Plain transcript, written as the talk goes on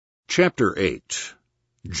Chapter 8.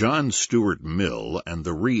 John Stuart Mill and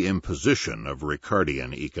the Reimposition of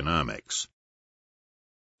Ricardian Economics.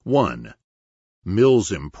 1.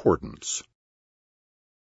 Mill's Importance.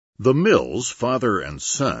 The Mills, father and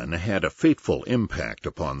son, had a fateful impact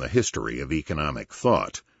upon the history of economic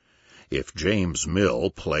thought. If James Mill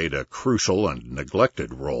played a crucial and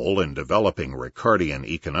neglected role in developing Ricardian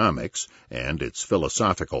economics and its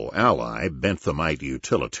philosophical ally, Benthamite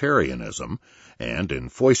utilitarianism, and in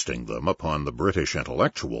foisting them upon the British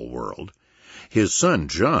intellectual world, his son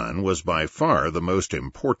John was by far the most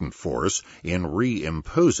important force in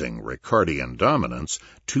reimposing Ricardian dominance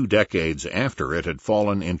 2 decades after it had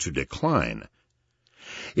fallen into decline.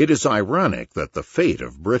 It is ironic that the fate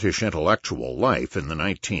of British intellectual life in the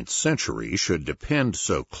 19th century should depend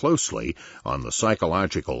so closely on the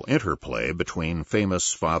psychological interplay between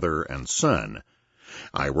famous father and son.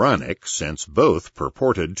 Ironic, since both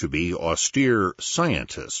purported to be austere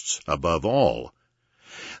scientists above all.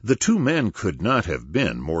 The two men could not have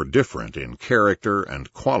been more different in character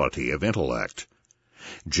and quality of intellect.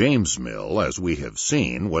 James Mill, as we have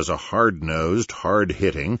seen, was a hard-nosed,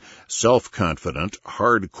 hard-hitting, self-confident,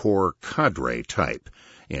 hardcore cadre type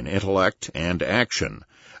in intellect and action,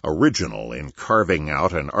 original in carving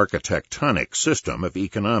out an architectonic system of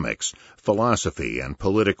economics, philosophy, and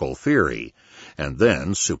political theory, and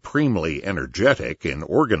then supremely energetic in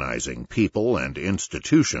organizing people and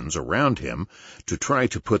institutions around him to try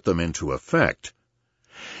to put them into effect.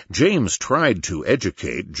 James tried to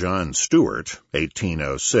educate John Stuart,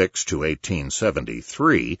 1806 to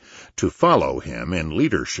 1873, to follow him in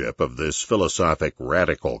leadership of this philosophic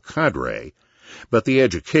radical cadre, but the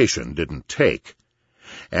education didn't take.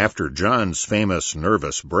 After John's famous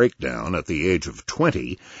nervous breakdown at the age of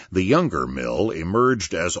 20, the younger Mill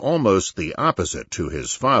emerged as almost the opposite to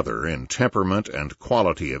his father in temperament and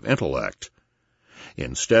quality of intellect.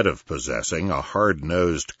 Instead of possessing a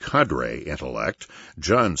hard-nosed cadre intellect,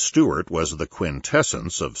 John Stuart was the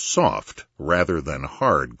quintessence of soft rather than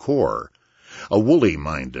hard-core, a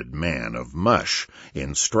woolly-minded man of mush,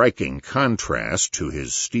 in striking contrast to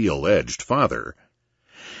his steel-edged father.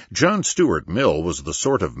 John Stuart Mill was the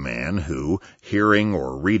sort of man who, hearing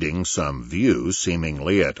or reading some view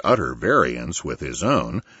seemingly at utter variance with his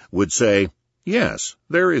own, would say, "Yes,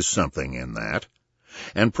 there is something in that,"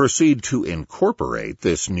 and proceed to incorporate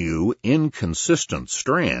this new, inconsistent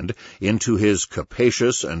strand into his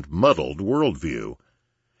capacious and muddled worldview.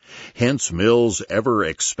 Hence Mill's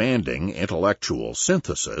ever-expanding intellectual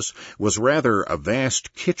synthesis was rather a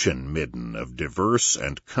vast kitchen midden of diverse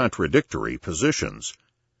and contradictory positions.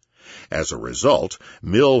 As a result,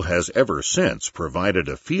 Mill has ever since provided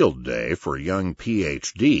a field day for young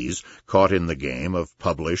PhDs caught in the game of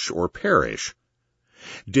publish or perish.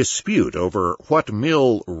 Dispute over what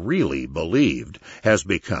Mill really believed has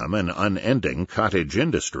become an unending cottage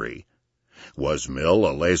industry. Was Mill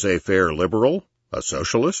a laissez-faire liberal, a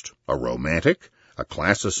socialist, a romantic, a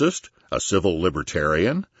classicist, a civil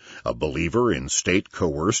libertarian, a believer in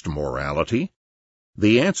state-coerced morality?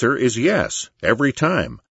 The answer is yes, every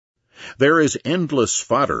time. There is endless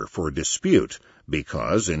fodder for dispute,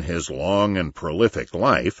 because in his long and prolific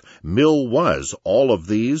life, Mill was all of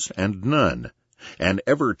these and none, an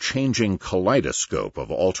ever-changing kaleidoscope of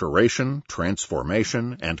alteration,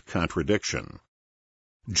 transformation, and contradiction.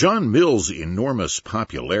 John Mill's enormous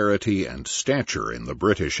popularity and stature in the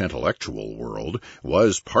British intellectual world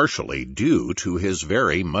was partially due to his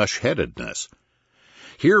very mush-headedness.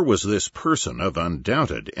 Here was this person of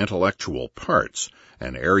undoubted intellectual parts,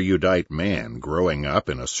 an erudite man growing up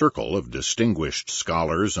in a circle of distinguished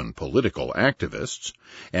scholars and political activists,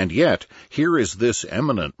 and yet here is this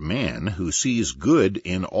eminent man who sees good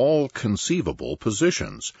in all conceivable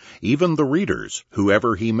positions, even the reader's,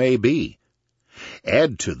 whoever he may be.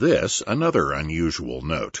 Add to this another unusual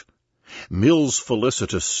note: Mill's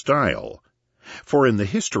felicitous style. For in the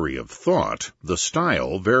history of thought, the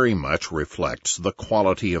style very much reflects the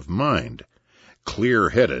quality of mind.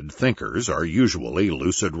 Clear-headed thinkers are usually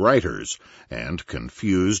lucid writers, and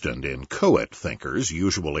confused and inchoate thinkers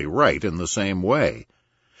usually write in the same way.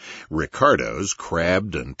 Ricardo's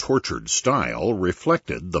crabbed and tortured style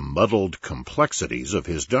reflected the muddled complexities of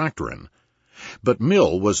his doctrine. But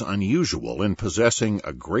Mill was unusual in possessing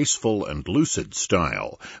a graceful and lucid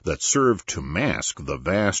style that served to mask the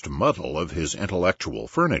vast muddle of his intellectual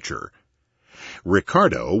furniture.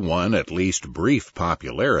 Ricardo won at least brief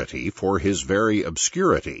popularity for his very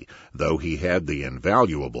obscurity, though he had the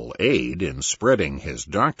invaluable aid in spreading his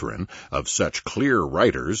doctrine of such clear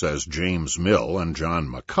writers as James Mill and John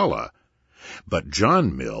McCullough. But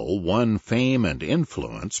John Mill won fame and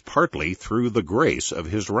influence partly through the grace of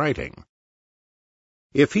his writing.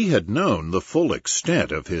 If he had known the full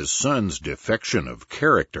extent of his son's defection of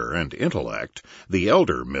character and intellect, the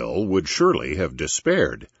elder Mill would surely have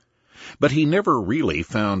despaired. But he never really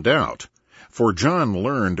found out, for John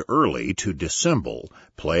learned early to dissemble,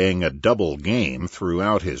 playing a double game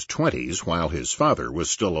throughout his 20s while his father was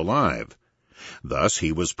still alive. Thus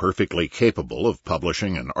he was perfectly capable of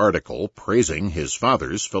publishing an article praising his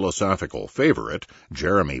father's philosophical favorite,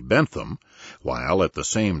 Jeremy Bentham, while at the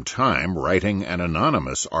same time writing an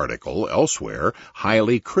anonymous article elsewhere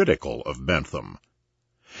highly critical of Bentham.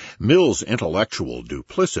 Mill's intellectual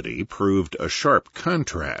duplicity proved a sharp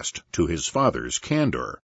contrast to his father's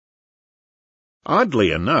candor. Oddly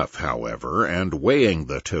enough, however, and weighing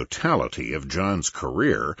the totality of John's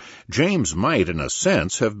career, James might in a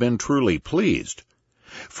sense have been truly pleased.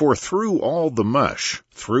 For through all the mush,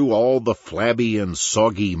 through all the flabby and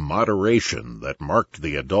soggy moderation that marked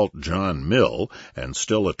the adult John Mill and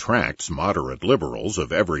still attracts moderate liberals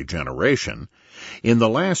of every generation, in the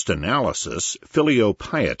last analysis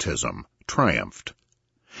filiopietism triumphed.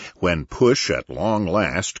 When push at long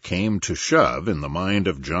last came to shove in the mind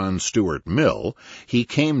of John Stuart Mill, he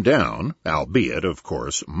came down, albeit, of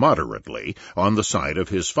course, moderately, on the side of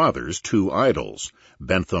his father's two idols,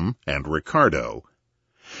 Bentham and Ricardo.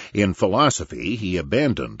 In philosophy, he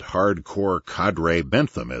abandoned hardcore cadre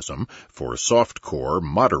Benthamism for softcore,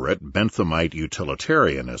 moderate Benthamite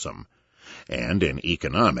utilitarianism. And in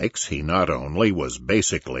economics, he not only was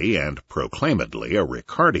basically and proclaimedly a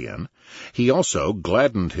Ricardian, he also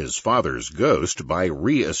gladdened his father's ghost by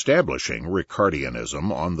re-establishing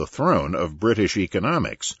Ricardianism on the throne of British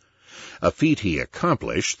economics, a feat he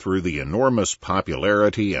accomplished through the enormous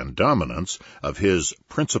popularity and dominance of his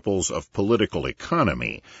Principles of Political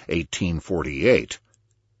Economy, 1848.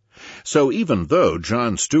 So even though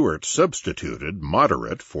John Stuart substituted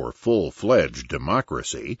moderate for full-fledged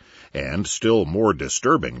democracy, and still more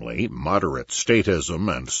disturbingly, moderate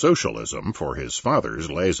statism and socialism for his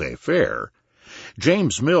father's laissez-faire,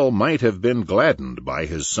 James Mill might have been gladdened by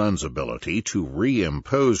his son's ability to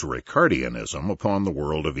reimpose Ricardianism upon the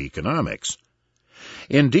world of economics.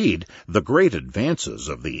 Indeed, the great advances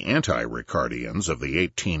of the anti-Ricardians of the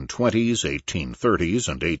 1820s, 1830s,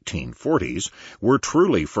 and 1840s were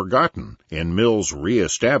truly forgotten in Mill's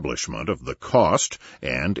re-establishment of the cost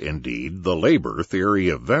and, indeed, the labor theory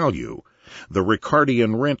of value, the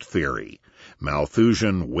Ricardian rent theory,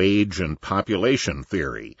 Malthusian wage and population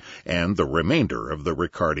theory, and the remainder of the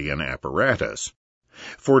Ricardian apparatus.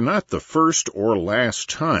 For not the first or last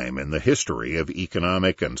time in the history of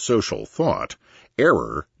economic and social thought,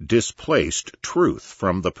 error displaced truth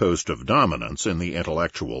from the post of dominance in the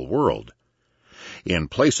intellectual world. In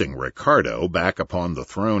placing Ricardo back upon the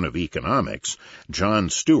throne of economics, John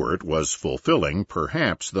Stuart was fulfilling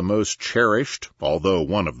perhaps the most cherished, although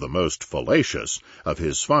one of the most fallacious, of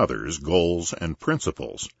his father's goals and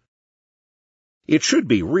principles. It should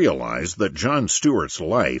be realized that John Stuart's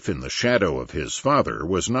life in the shadow of his father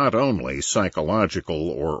was not only psychological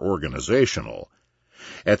or organizational.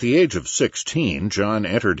 At the age of 16, John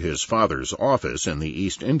entered his father's office in the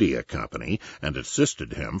East India Company and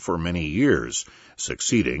assisted him for many years,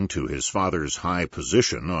 succeeding to his father's high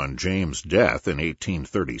position on James' death in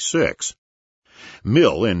 1836.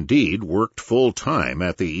 Mill, indeed, worked full-time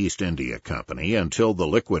at the East India Company until the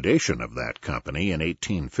liquidation of that company in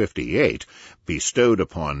 1858 bestowed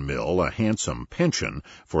upon Mill a handsome pension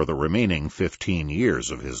for the remaining 15 years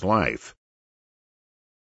of his life.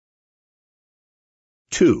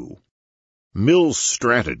 2. Mill's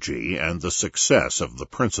strategy and the success of the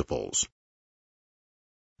principles.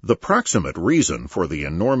 The proximate reason for the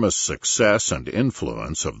enormous success and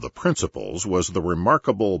influence of the Principles was the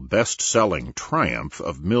remarkable best-selling triumph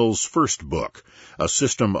of Mill's first book, A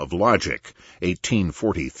System of Logic,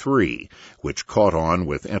 1843, which caught on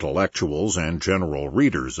with intellectuals and general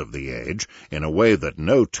readers of the age in a way that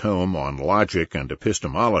no tome on logic and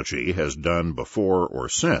epistemology has done before or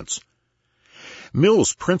since.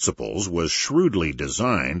 Mill's Principles was shrewdly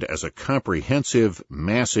designed as a comprehensive,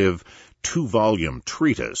 massive, 2-volume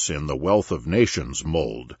treatise in the Wealth of Nations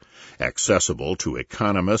mold, accessible to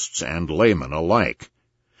economists and laymen alike.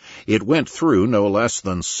 It went through no less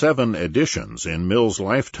than 7 editions in Mill's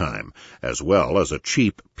lifetime, as well as a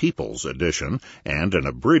cheap People's edition and an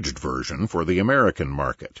abridged version for the American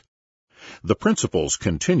market. The Principles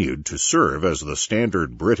continued to serve as the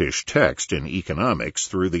standard British text in economics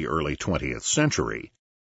through the early 20th century.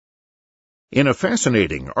 In a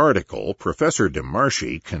fascinating article, Professor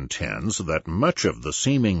DeMarschi contends that much of the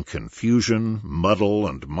seeming confusion, muddle,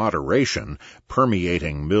 and moderation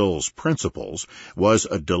permeating Mill's principles was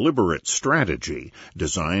a deliberate strategy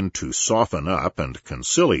designed to soften up and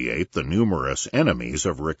conciliate the numerous enemies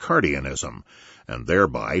of Ricardianism, and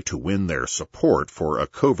thereby to win their support for a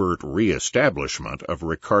covert re-establishment of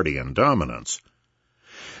Ricardian dominance.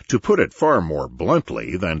 To put it far more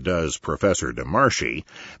bluntly than does Professor DeMarschi,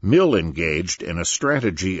 Mill engaged in a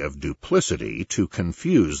strategy of duplicity to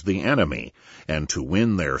confuse the enemy, and to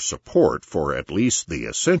win their support for at least the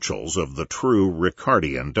essentials of the true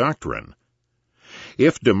Ricardian doctrine.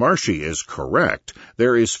 If DeMarschi is correct,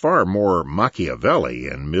 there is far more Machiavelli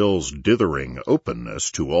in Mill's dithering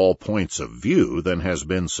openness to all points of view than has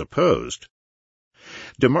been supposed.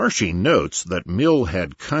 DeMarschi notes that Mill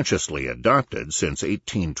had consciously adopted since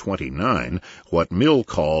 1829 what Mill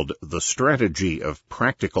called the strategy of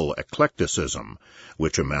practical eclecticism,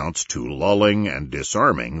 which amounts to lulling and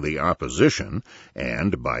disarming the opposition,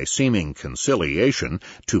 and, by seeming conciliation,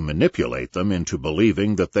 to manipulate them into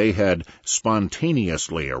believing that they had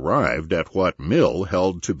spontaneously arrived at what Mill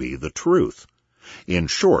held to be the truth. In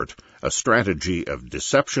short, a strategy of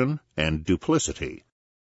deception and duplicity.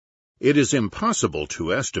 It is impossible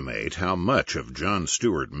to estimate how much of John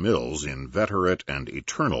Stuart Mill's inveterate and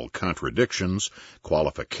eternal contradictions,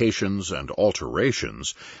 qualifications, and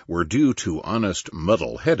alterations were due to honest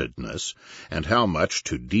muddle-headedness, and how much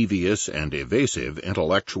to devious and evasive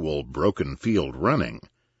intellectual broken-field running.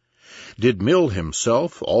 Did Mill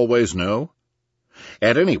himself always know?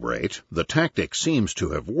 At any rate, the tactic seems to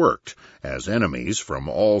have worked, as enemies from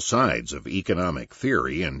all sides of economic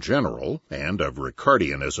theory in general, and of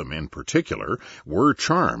Ricardianism in particular, were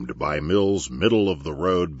charmed by Mill's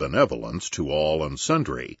middle-of-the-road benevolence to all and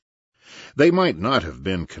sundry. They might not have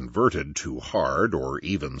been converted to hard or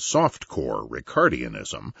even soft-core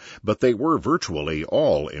Ricardianism, but they were virtually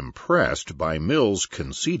all impressed by Mill's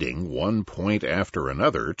conceding one point after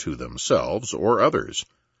another to themselves or others.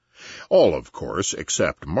 All, of course,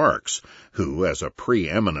 except Marx, who, as a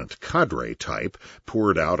preeminent cadre type,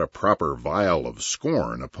 poured out a proper vial of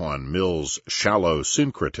scorn upon Mill's shallow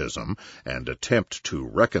syncretism and attempt to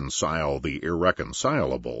reconcile the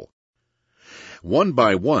irreconcilable. One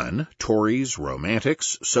by one, Tories,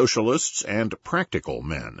 Romantics, Socialists, and practical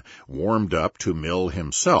men warmed up to Mill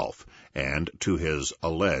himself and to his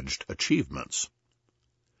alleged achievements.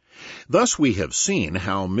 Thus we have seen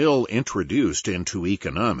how Mill introduced into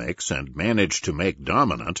economics and managed to make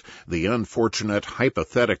dominant the unfortunate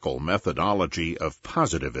hypothetical methodology of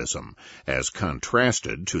positivism, as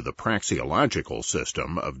contrasted to the praxeological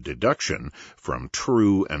system of deduction from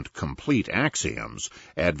true and complete axioms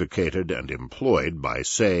advocated and employed by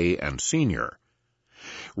Say and Senior.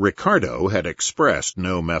 Ricardo had expressed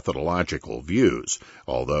no methodological views,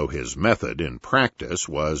 although his method in practice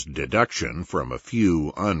was deduction from a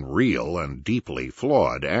few unreal and deeply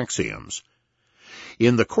flawed axioms.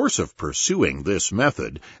 In the course of pursuing this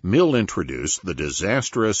method, Mill introduced the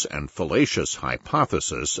disastrous and fallacious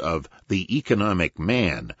hypothesis of the economic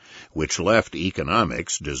man, which left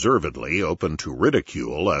economics deservedly open to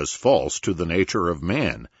ridicule as false to the nature of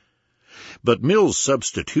man. But Mill's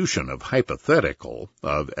substitution of hypothetical,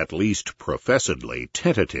 of at least professedly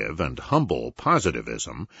tentative and humble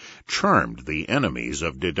positivism, charmed the enemies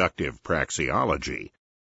of deductive praxeology.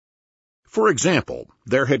 For example,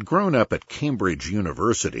 there had grown up at Cambridge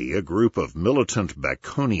University a group of militant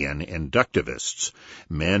Baconian inductivists,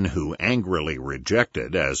 men who angrily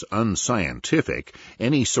rejected as unscientific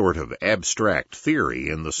any sort of abstract theory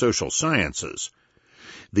in the social sciences.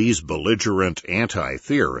 These belligerent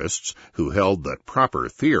anti-theorists, who held that proper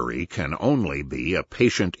theory can only be a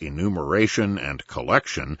patient enumeration and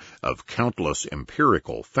collection of countless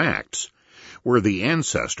empirical facts, were the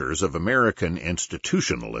ancestors of American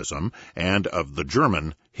institutionalism and of the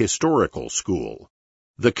German historical school.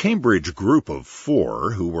 The Cambridge group of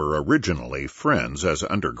four, who were originally friends as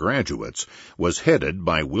undergraduates, was headed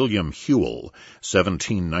by William Whewell,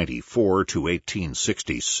 1794 to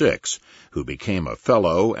 1866, who became a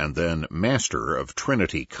fellow and then master of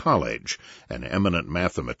Trinity College, an eminent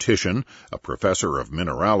mathematician, a professor of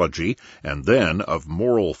mineralogy, and then of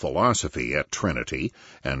moral philosophy at Trinity,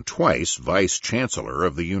 and twice vice-chancellor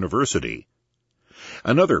of the university.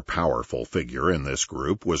 Another powerful figure in this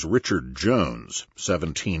group was Richard Jones,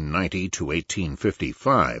 1790 to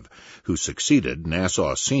 1855, who succeeded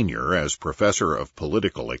Nassau Senior as professor of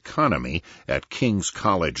political economy at King's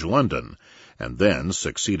College London, and then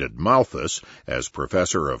succeeded Malthus as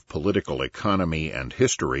professor of political economy and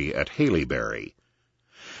history at Haileybury.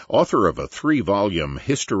 Author of a 3-volume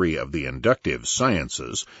History of the Inductive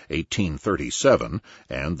Sciences, 1837,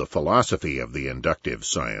 and The Philosophy of the Inductive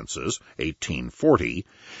Sciences, 1840,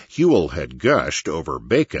 Whewell had gushed over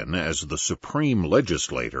Bacon as the supreme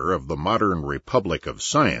legislator of the modern republic of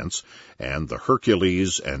science and the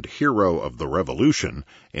Hercules and hero of the revolution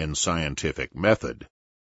in scientific method.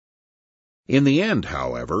 In the end,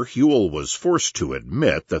 however, Whewell was forced to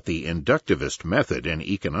admit that the inductivist method in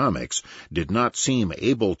economics did not seem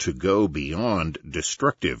able to go beyond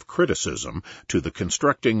destructive criticism to the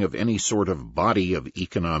constructing of any sort of body of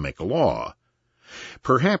economic law.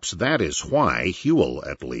 Perhaps that is why Whewell,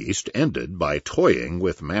 at least, ended by toying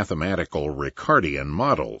with mathematical Ricardian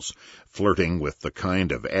models, flirting with the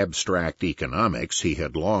kind of abstract economics he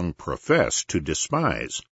had long professed to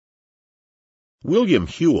despise. William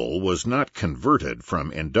Whewell was not converted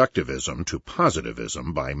from inductivism to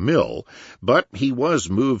positivism by Mill, but he was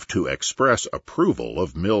moved to express approval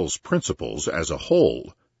of Mill's principles as a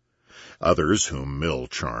whole. Others whom Mill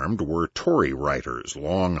charmed were Tory writers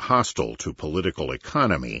long hostile to political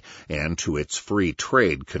economy and to its free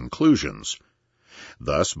trade conclusions.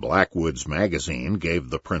 Thus, Blackwood's magazine gave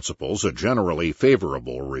the principles a generally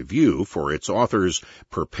favorable review for its author's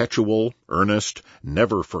perpetual, earnest,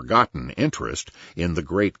 never-forgotten interest in the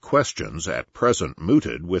great questions at present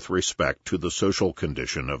mooted with respect to the social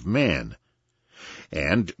condition of man.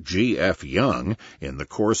 And G.F. Young, in the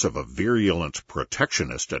course of a virulent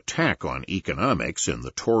protectionist attack on economics in the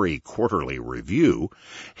Tory Quarterly Review,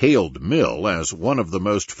 hailed Mill as one of the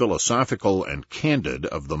most philosophical and candid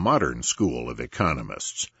of the modern school of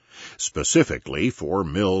economists, specifically for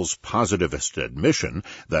Mill's positivist admission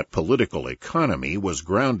that political economy was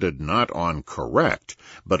grounded not on correct,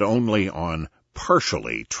 but only on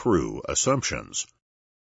partially true assumptions.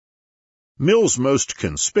 Mill's most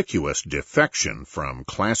conspicuous defection from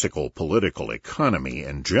classical political economy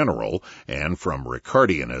in general, and from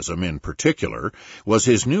Ricardianism in particular, was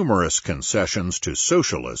his numerous concessions to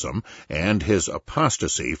socialism and his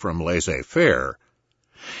apostasy from laissez-faire.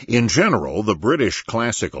 In general, the British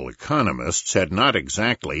classical economists had not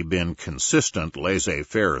exactly been consistent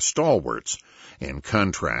laissez-faire stalwarts, in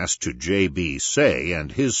contrast to J.B. Say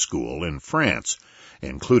and his school in France,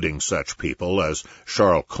 including such people as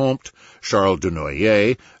Charles Comte, Charles de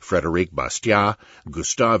Noyer, Frédéric Bastiat,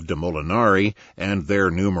 Gustave de Molinari, and their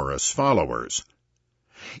numerous followers.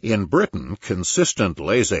 In Britain, consistent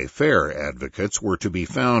laissez-faire advocates were to be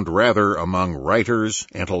found rather among writers,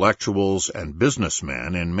 intellectuals, and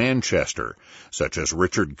businessmen in Manchester, such as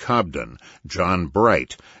Richard Cobden, John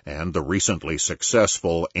Bright, and the recently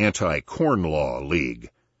successful Anti-Corn Law League.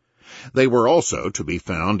 They were also to be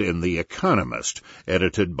found in The Economist,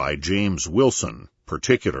 edited by James Wilson,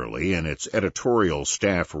 particularly in its editorial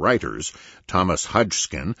staff writers Thomas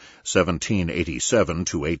Hodgkin, 1787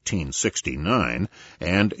 to 1869,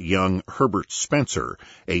 and young Herbert Spencer,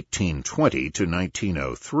 1820 to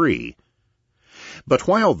 1903. But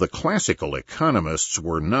while the classical economists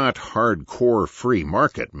were not hardcore free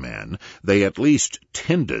market men, they at least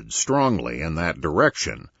tended strongly in that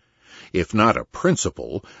direction. If not a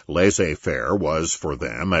principle, laissez-faire was for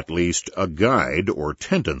them at least a guide or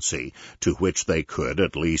tendency to which they could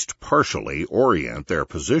at least partially orient their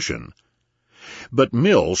position. But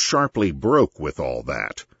Mill sharply broke with all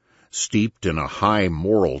that. Steeped in a high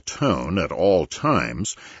moral tone at all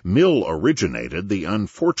times, Mill originated the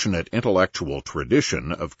unfortunate intellectual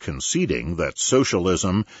tradition of conceding that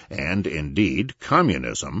socialism, and indeed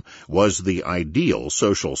communism, was the ideal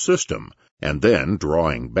social system, and then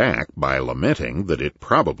drawing back by lamenting that it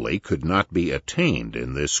probably could not be attained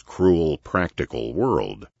in this cruel practical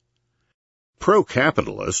world.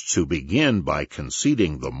 Pro-capitalists who begin by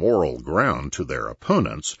conceding the moral ground to their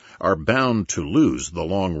opponents are bound to lose the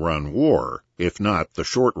long-run war, if not the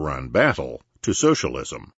short-run battle, to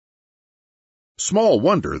socialism. Small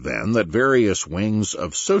wonder, then, that various wings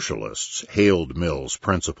of socialists hailed Mill's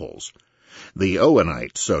principles. The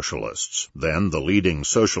Owenite socialists, then the leading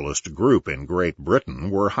socialist group in Great Britain,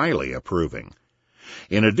 were highly approving.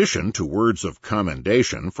 In addition to words of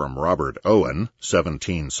commendation from Robert Owen,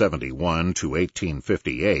 1771 to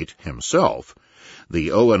 1858, himself, the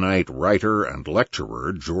Owenite writer and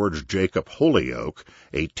lecturer George Jacob Holyoake,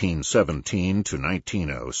 1817 to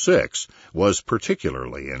 1906, was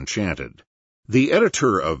particularly enchanted. The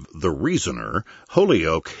editor of The Reasoner,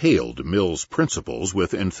 Holyoake hailed Mill's principles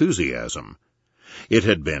with enthusiasm. It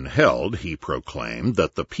had been held, he proclaimed,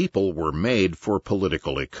 that the people were made for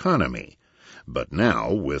political economy. But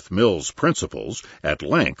now, with Mill's principles, at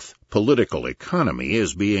length, political economy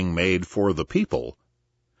is being made for the people.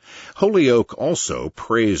 Holyoake also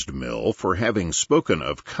praised Mill for having spoken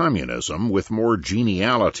of communism with more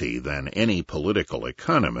geniality than any political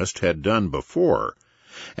economist had done before,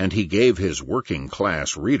 and he gave his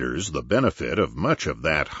working-class readers the benefit of much of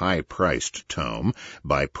that high-priced tome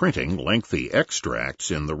by printing lengthy extracts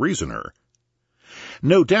in the Reasoner.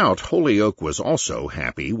 No doubt Holyoake was also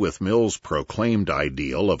happy with Mill's proclaimed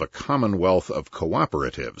ideal of a commonwealth of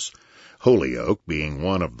cooperatives, Holyoake being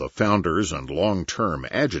one of the founders and long-term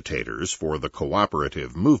agitators for the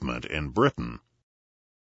cooperative movement in Britain.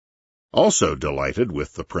 Also delighted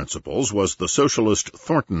with the principles was the socialist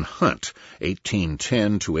Thornton Hunt,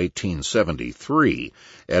 1810 to 1873,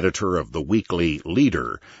 editor of the weekly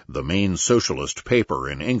Leader, the main socialist paper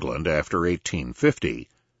in England after 1850.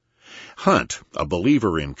 Hunt, a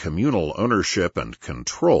believer in communal ownership and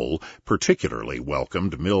control, particularly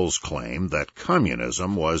welcomed Mill's claim that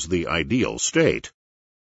communism was the ideal state.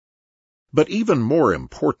 But even more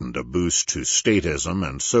important a boost to statism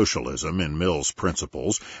and socialism in Mill's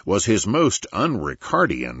principles was his most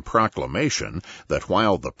un-Ricardian proclamation that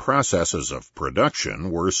while the processes of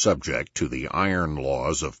production were subject to the iron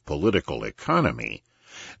laws of political economy,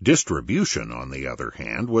 distribution, on the other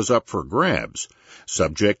hand, was up for grabs,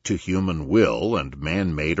 subject to human will and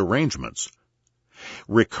man-made arrangements.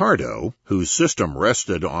 Ricardo, whose system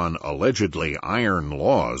rested on allegedly iron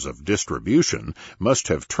laws of distribution, must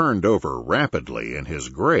have turned over rapidly in his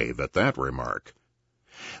grave at that remark.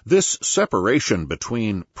 This separation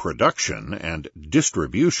between production and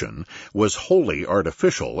distribution was wholly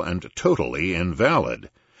artificial and totally invalid,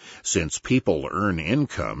 since people earn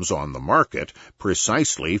incomes on the market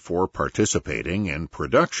precisely for participating in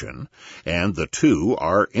production, and the two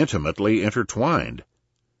are intimately intertwined.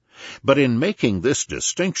 But in making this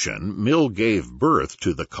distinction, Mill gave birth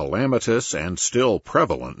to the calamitous and still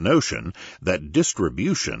prevalent notion that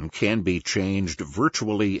distribution can be changed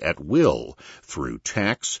virtually at will through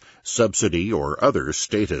tax, subsidy, or other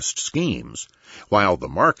statist schemes, while the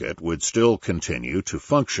market would still continue to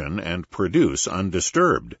function and produce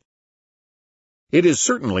undisturbed. It is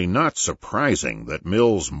certainly not surprising that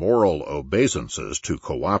Mill's moral obeisances to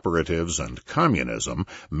cooperatives and communism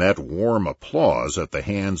met warm applause at the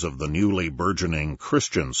hands of the newly burgeoning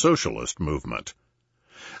Christian socialist movement.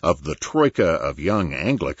 Of the troika of young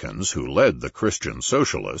Anglicans who led the Christian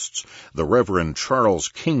socialists, the Reverend Charles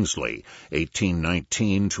Kingsley,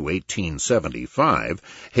 1819 to 1875,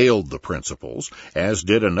 hailed the principles, as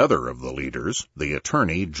did another of the leaders, the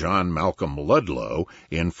attorney John Malcolm Ludlow,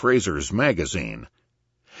 in Fraser's Magazine.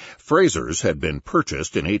 Fraser's had been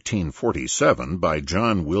purchased in 1847 by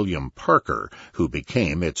John William Parker, who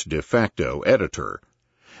became its de facto editor.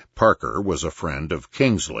 Parker was a friend of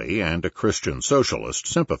Kingsley and a Christian socialist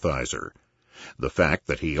sympathizer. The fact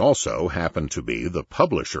that he also happened to be the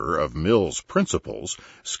publisher of Mill's Principles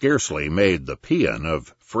scarcely made the paean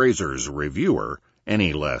of Fraser's reviewer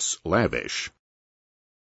any less lavish.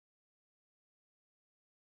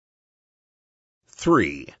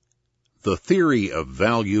 3. The Theory of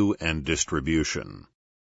Value and Distribution.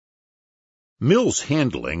 Mill's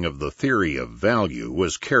handling of the theory of value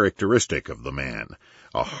was characteristic of the man,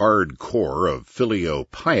 a hard core of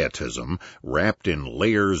filio-pietism wrapped in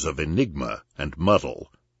layers of enigma and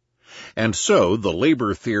muddle. And so the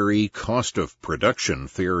labor theory, cost of production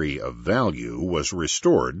theory of value was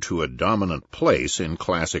restored to a dominant place in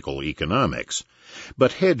classical economics,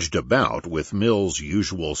 but hedged about with Mill's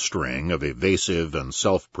usual string of evasive and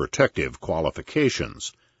self-protective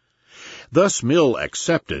qualifications. Thus Mill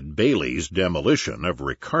accepted Bailey's demolition of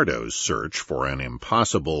Ricardo's search for an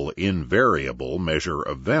impossible, invariable measure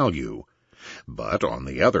of value. But, on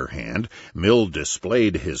the other hand, Mill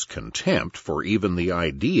displayed his contempt for even the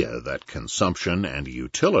idea that consumption and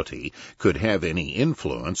utility could have any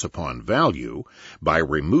influence upon value by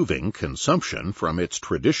removing consumption from its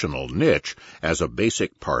traditional niche as a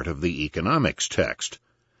basic part of the economics text.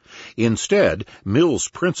 Instead, Mill's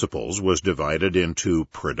Principles was divided into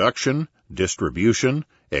production, distribution,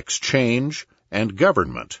 exchange, and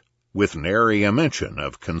government, with nary a mention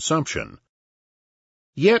of consumption.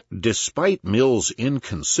 Yet, despite Mill's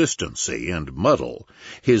inconsistency and muddle,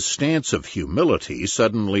 his stance of humility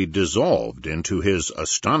suddenly dissolved into his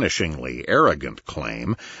astonishingly arrogant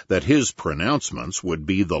claim that his pronouncements would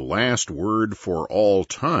be the last word for all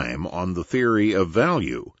time on the theory of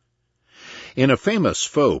value. In a famous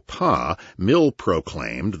faux pas, Mill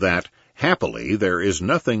proclaimed that, happily, there is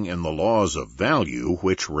nothing in the laws of value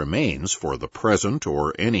which remains for the present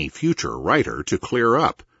or any future writer to clear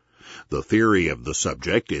up. The theory of the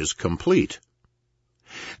subject is complete.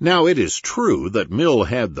 Now, it is true that Mill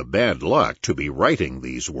had the bad luck to be writing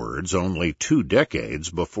these words only 2 decades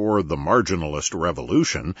before the marginalist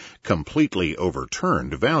revolution completely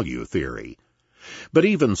overturned value theory. But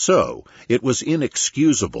even so, it was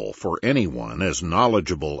inexcusable for anyone as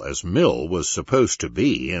knowledgeable as Mill was supposed to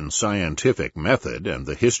be in scientific method and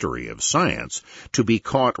the history of science to be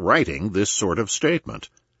caught writing this sort of statement.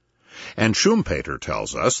 And Schumpeter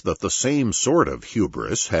tells us that the same sort of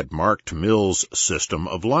hubris had marked Mill's system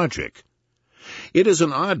of logic. It is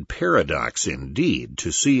an odd paradox indeed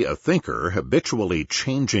to see a thinker habitually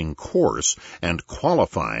changing course and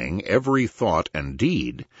qualifying every thought and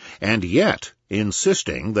deed, and yet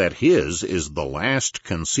insisting that his is the last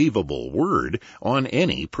conceivable word on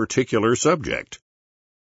any particular subject.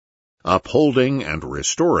 Upholding and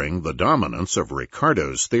restoring the dominance of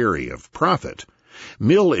Ricardo's theory of profit,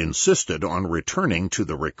 Mill insisted on returning to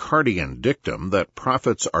the Ricardian dictum that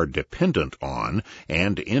profits are dependent on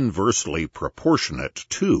and inversely proportionate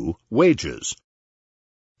to wages.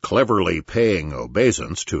 Cleverly paying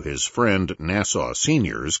obeisance to his friend Nassau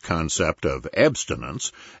Senior's concept of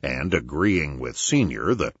abstinence and agreeing with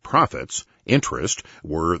Senior that profits, interest,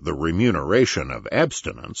 were the remuneration of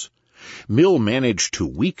abstinence, Mill managed to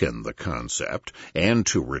weaken the concept and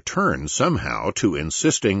to return somehow to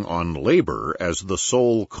insisting on labor as the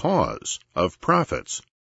sole cause of profits.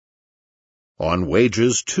 On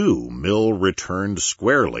wages, too, Mill returned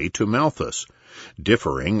squarely to Malthus,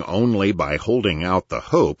 differing only by holding out the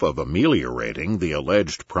hope of ameliorating the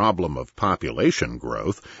alleged problem of population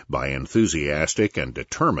growth by enthusiastic and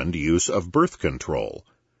determined use of birth control.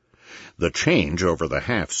 The change over the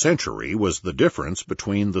half-century was the difference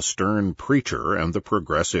between the stern preacher and the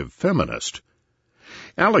progressive feminist.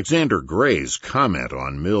 Alexander Gray's comment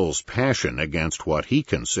on Mill's passion against what he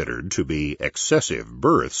considered to be excessive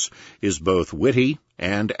births is both witty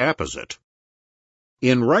and apposite.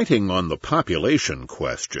 In writing on the population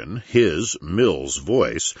question, Mill's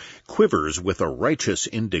voice, quivers with a righteous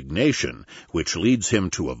indignation which leads him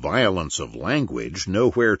to a violence of language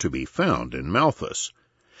nowhere to be found in Malthus.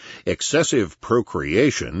 Excessive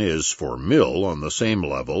procreation is for Mill on the same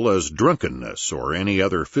level as drunkenness or any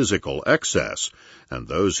other physical excess, and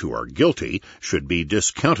those who are guilty should be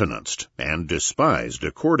discountenanced and despised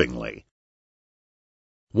accordingly.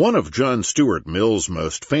 One of John Stuart Mill's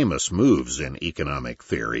most famous moves in economic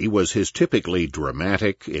theory was his typically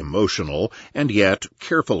dramatic, emotional, and yet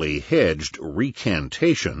carefully hedged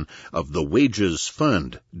recantation of the wages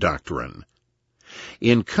fund doctrine.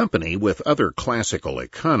 In company with other classical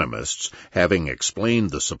economists, having explained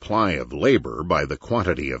the supply of labor by the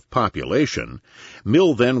quantity of population,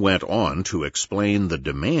 Mill then went on to explain the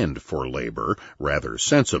demand for labor, rather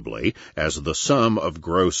sensibly, as the sum of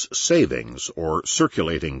gross savings, or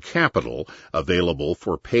circulating capital, available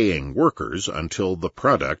for paying workers until the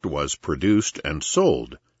product was produced and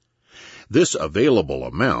sold. This available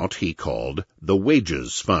amount he called the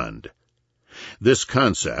wages fund. This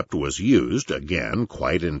concept was used, again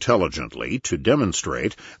quite intelligently, to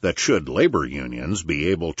demonstrate that should labor unions be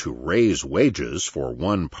able to raise wages for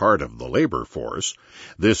one part of the labor force,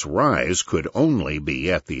 this rise could only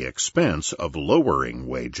be at the expense of lowering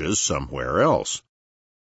wages somewhere else.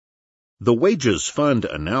 The wages fund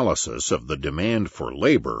analysis of the demand for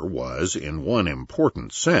labor was, in one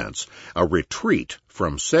important sense, a retreat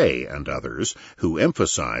from Say and others who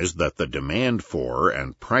emphasized that the demand for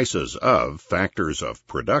and prices of factors of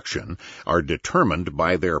production are determined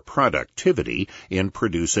by their productivity in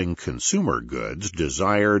producing consumer goods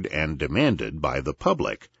desired and demanded by the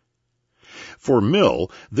public. For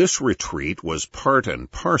Mill, this retreat was part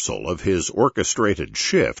and parcel of his orchestrated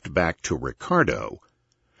shift back to Ricardo.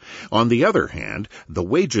 On the other hand, the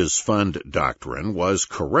wages fund doctrine was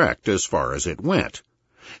correct as far as it went.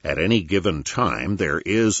 At any given time, there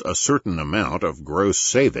is a certain amount of gross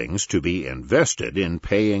savings to be invested in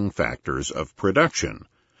paying factors of production.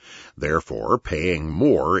 Therefore, paying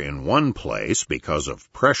more in one place because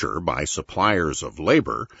of pressure by suppliers of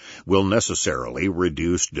labor will necessarily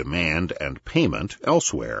reduce demand and payment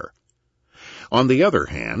elsewhere. On the other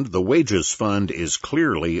hand, the wages fund is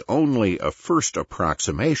clearly only a first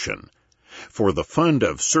approximation, for the fund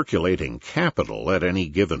of circulating capital at any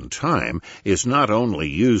given time is not only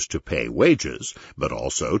used to pay wages, but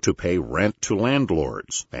also to pay rent to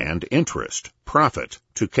landlords and interest, profit,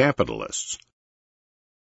 to capitalists.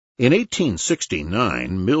 In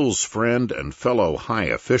 1869, Mill's friend and fellow high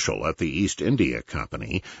official at the East India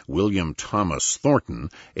Company, William Thomas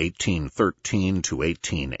Thornton, 1813 to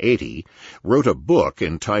 1880, wrote a book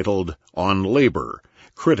entitled On Labor,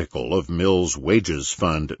 critical of Mill's wages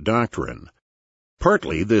fund doctrine.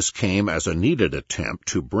 Partly this came as a needed attempt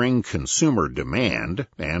to bring consumer demand,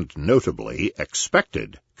 and notably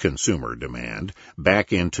expected consumer demand,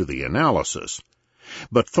 back into the analysis.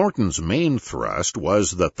 But Thornton's main thrust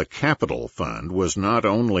was that the capital fund was not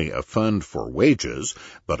only a fund for wages,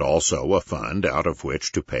 but also a fund out of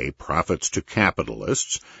which to pay profits to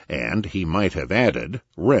capitalists, and, he might have added,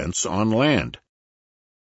 rents on land.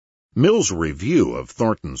 Mill's review of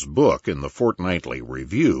Thornton's book in the Fortnightly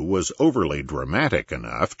Review was overly dramatic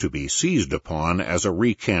enough to be seized upon as a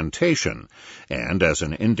recantation, and as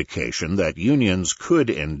an indication that unions could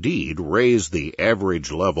indeed raise the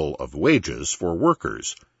average level of wages for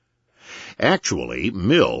workers. Actually,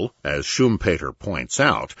 Mill, as Schumpeter points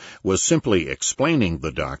out, was simply explaining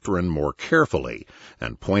the doctrine more carefully,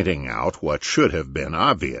 and pointing out what should have been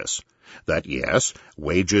obvious. That yes,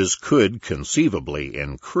 wages could conceivably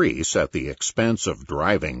increase at the expense of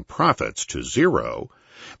driving profits to zero,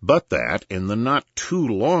 but that in the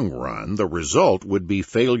not-too-long run the result would be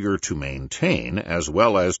failure to maintain as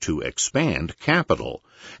well as to expand capital,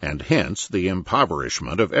 and hence the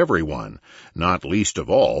impoverishment of everyone, not least of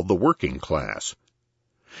all the working class.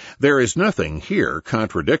 There is nothing here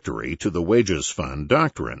contradictory to the wages fund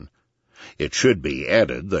doctrine. It should be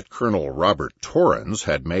added that Colonel Robert Torrens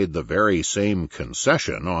had made the very same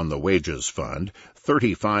concession on the wages fund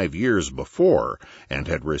 35 years before, and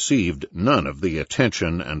had received none of the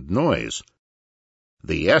attention and noise.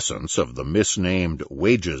 The essence of the misnamed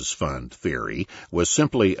wages fund theory was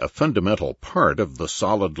simply a fundamental part of the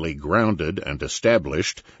solidly grounded and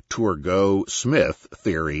established Turgot-Smith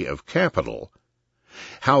theory of capital.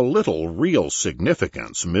 How little real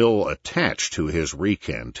significance Mill attached to his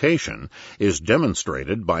recantation is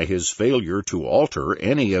demonstrated by his failure to alter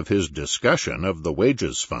any of his discussion of the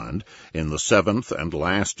wages fund in the 7th and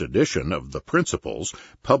last edition of the Principles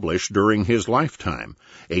published during his lifetime,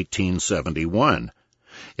 1871,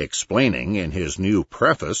 explaining in his new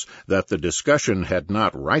preface that the discussion had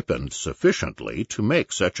not ripened sufficiently to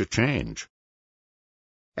make such a change.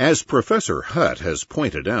 As Professor Hutt has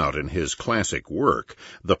pointed out in his classic work,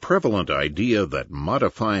 the prevalent idea that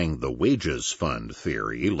modifying the wages fund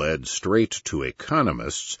theory led straight to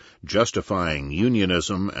economists justifying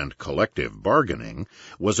unionism and collective bargaining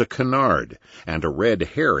was a canard and a red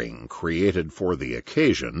herring created for the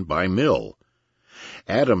occasion by Mill.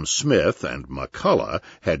 Adam Smith and McCullough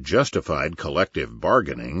had justified collective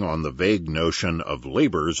bargaining on the vague notion of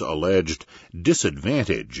labor's alleged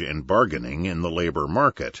disadvantage in bargaining in the labor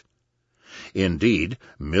market. Indeed,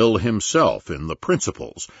 Mill himself in the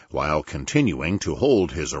Principles, while continuing to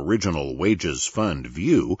hold his original wages fund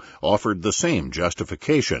view, offered the same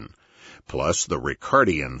justification, plus the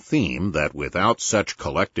Ricardian theme that without such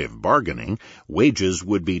collective bargaining, wages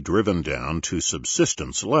would be driven down to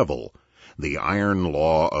subsistence level, the iron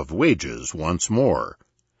law of wages once more.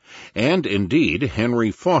 And indeed, Henry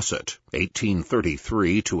Fawcett,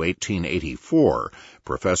 1833 to 1884,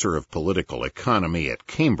 professor of political economy at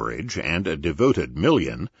Cambridge and a devoted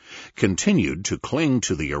Millian, continued to cling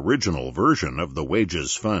to the original version of the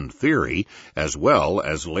wages fund theory as well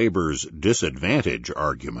as labor's disadvantage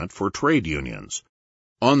argument for trade unions.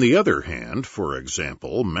 On the other hand, for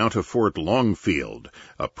example, Mountfort Longfield,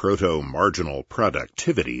 a proto-marginal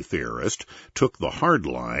productivity theorist, took the hard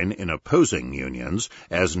line in opposing unions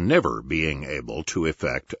as never being able to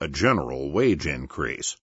effect a general wage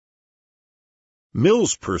increase.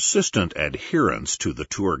 Mill's persistent adherence to the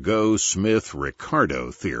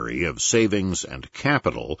Turgot-Smith-Ricardo theory of savings and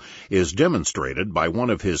capital is demonstrated by one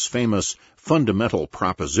of his famous fundamental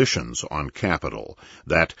propositions on capital,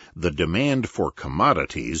 that the demand for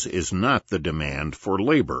commodities is not the demand for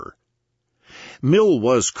labor. Mill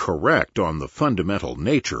was correct on the fundamental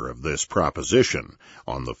nature of this proposition,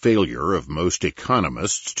 on the failure of most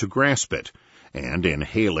economists to grasp it, and in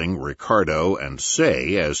hailing Ricardo and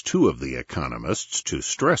Say as two of the economists to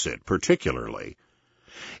stress it particularly.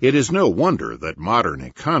 It is no wonder that modern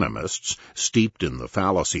economists, steeped in the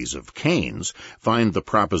fallacies of Keynes, find the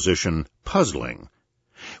proposition puzzling.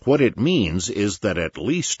 What it means is that at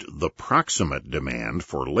least the proximate demand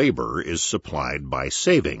for labor is supplied by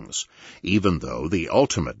savings, even though the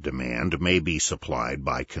ultimate demand may be supplied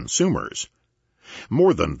by consumers.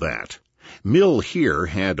 More than that, Mill here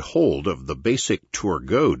had hold of the basic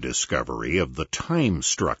Turgot discovery of the time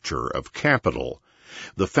structure of capital,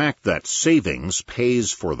 the fact that savings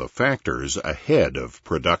pays for the factors ahead of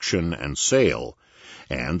production and sale,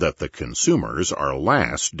 and that the consumers are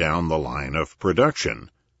last down the line of production.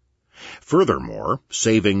 Furthermore,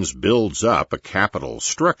 savings builds up a capital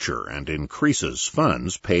structure and increases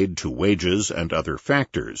funds paid to wages and other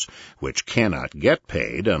factors, which cannot get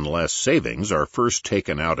paid unless savings are first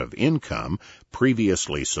taken out of income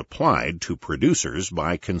previously supplied to producers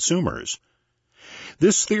by consumers.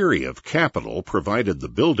 This theory of capital provided the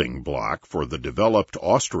building block for the developed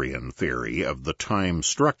Austrian theory of the time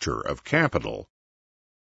structure of capital.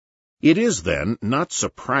 It is, then, not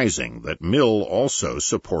surprising that Mill also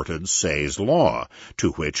supported Say's law,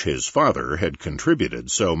 to which his father had contributed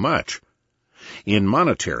so much. In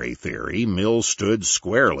monetary theory, Mill stood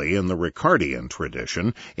squarely in the Ricardian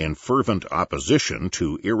tradition in fervent opposition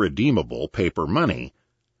to irredeemable paper money.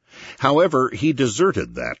 However, he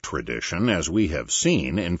deserted that tradition, as we have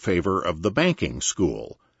seen, in favor of the banking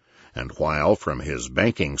school. And while from his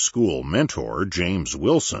banking school mentor, James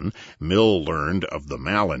Wilson, Mill learned of the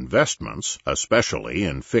malinvestments, especially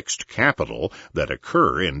in fixed capital, that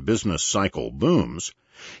occur in business cycle booms,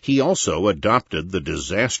 he also adopted the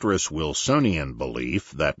disastrous Wilsonian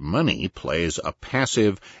belief that money plays a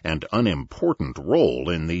passive and unimportant role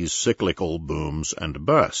in these cyclical booms and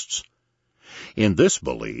busts. In this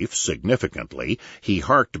belief, significantly, he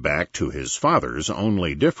harked back to his father's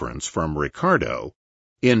only difference from Ricardo.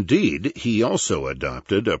 Indeed, he also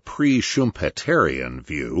adopted a pre-Schumpeterian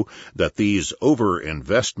view that these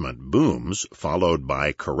over-investment booms, followed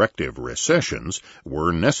by corrective recessions,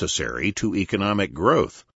 were necessary to economic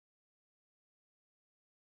growth.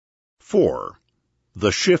 4.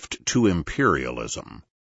 The shift to imperialism.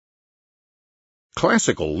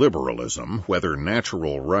 Classical liberalism, whether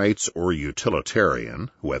natural rights or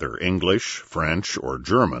utilitarian, whether English, French, or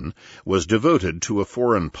German, was devoted to a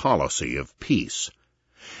foreign policy of peace.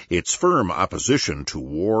 Its firm opposition to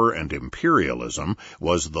war and imperialism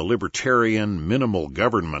was the libertarian minimal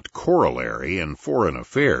government corollary in foreign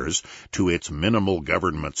affairs to its minimal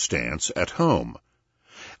government stance at home.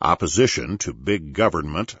 Opposition to big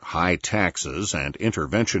government, high taxes, and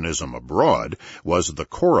interventionism abroad was the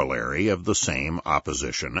corollary of the same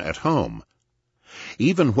opposition at home.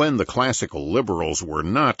 Even when the classical liberals were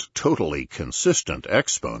not totally consistent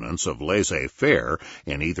exponents of laissez-faire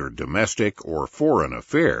in either domestic or foreign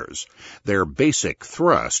affairs, their basic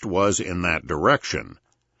thrust was in that direction.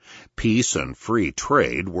 Peace and free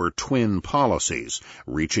trade were twin policies,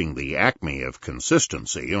 reaching the acme of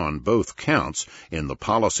consistency on both counts in the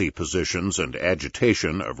policy positions and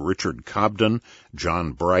agitation of Richard Cobden,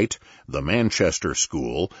 John Bright, the Manchester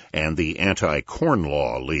School, and the Anti-Corn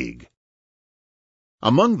Law League.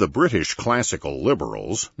 Among the British classical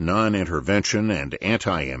liberals, non-intervention and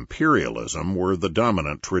anti-imperialism were the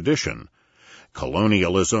dominant tradition.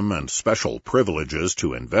 Colonialism and special privileges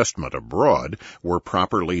to investment abroad were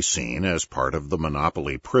properly seen as part of the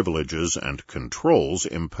monopoly privileges and controls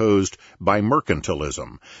imposed by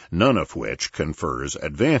mercantilism, none of which confers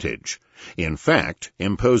advantage. In fact,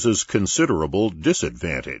 imposes considerable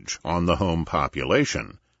disadvantage on the home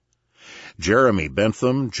population. Jeremy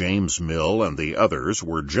Bentham, James Mill, and the others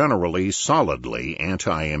were generally solidly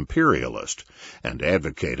anti-imperialist and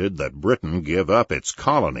advocated that Britain give up its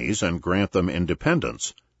colonies and grant them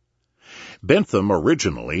independence. Bentham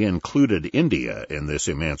originally included India in this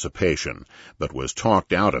emancipation, but was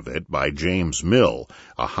talked out of it by James Mill,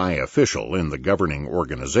 a high official in the governing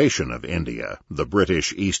organization of India, the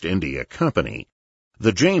British East India Company.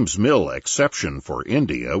 The James Mill exception for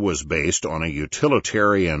India was based on a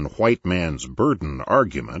utilitarian white man's burden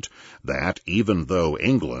argument that, even though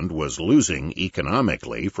England was losing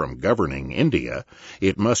economically from governing India,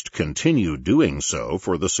 it must continue doing so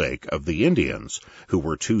for the sake of the Indians, who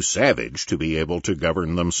were too savage to be able to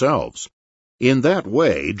govern themselves. In that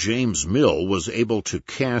way, James Mill was able to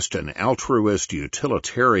cast an altruist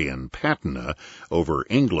utilitarian patina over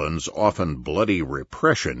England's often bloody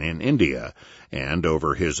repression in India, and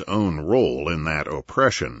over his own role in that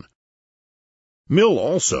oppression. Mill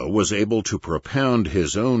also was able to propound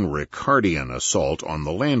his own Ricardian assault on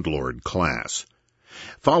the landlord class.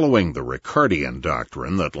 Following the Ricardian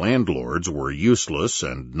doctrine that landlords were useless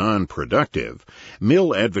and non-productive,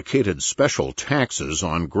 Mill advocated special taxes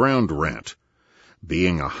on ground rent.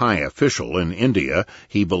 Being a high official in India,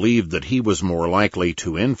 he believed that he was more likely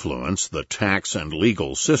to influence the tax and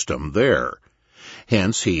legal system there.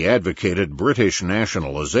 Hence, he advocated British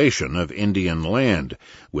nationalization of Indian land,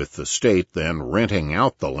 with the state then renting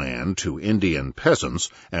out the land to Indian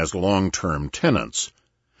peasants as long-term tenants.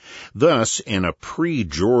 Thus, in a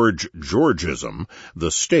pre-George Georgism,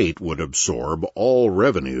 the state would absorb all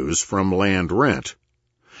revenues from land rent.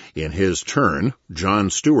 In his turn, John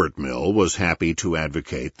Stuart Mill was happy to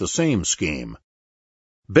advocate the same scheme.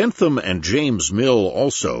 Bentham and James Mill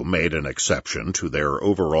also made an exception to their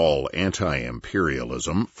overall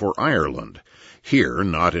anti-imperialism for Ireland, here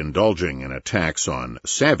not indulging in attacks on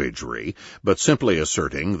savagery, but simply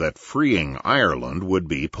asserting that freeing Ireland would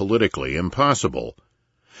be politically impossible.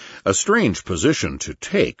 A strange position to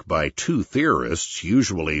take by two theorists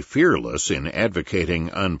usually fearless in advocating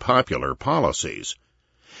unpopular policies.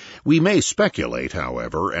 We may speculate,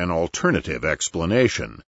 however, an alternative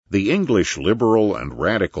explanation. The English liberal and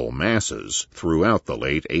radical masses throughout the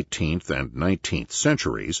late 18th and 19th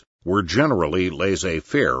centuries were generally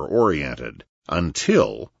laissez-faire oriented,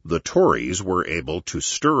 until the Tories were able to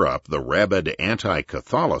stir up the rabid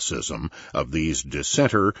anti-Catholicism of these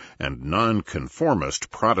dissenter and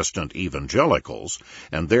nonconformist Protestant evangelicals,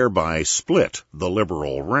 and thereby split the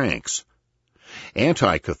liberal ranks.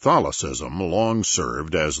 Anti-Catholicism long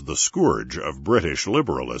served as the scourge of British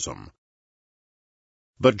liberalism.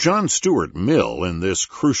 But John Stuart Mill, in this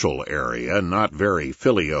crucial area, not very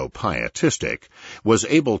filio-pietistic, was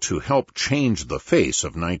able to help change the face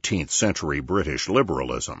of 19th-century British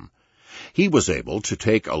liberalism. He was able to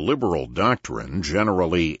take a liberal doctrine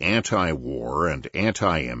generally anti-war and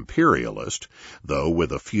anti-imperialist, though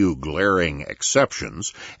with a few glaring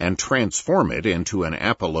exceptions, and transform it into an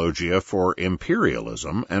apologia for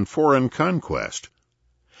imperialism and foreign conquest.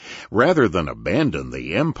 Rather than abandon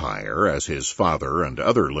the empire, as his father and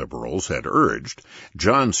other liberals had urged,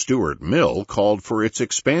 John Stuart Mill called for its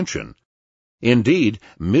expansion. Indeed,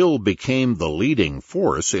 Mill became the leading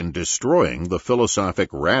force in destroying the Philosophic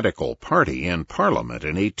Radical Party in Parliament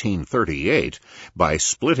in 1838 by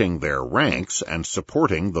splitting their ranks and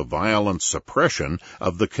supporting the violent suppression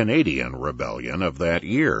of the Canadian Rebellion of that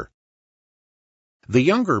year. The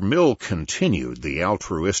younger Mill continued the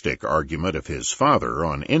altruistic argument of his father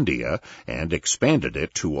on India and expanded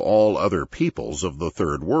it to all other peoples of the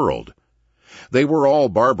Third World. They were all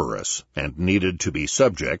barbarous and needed to be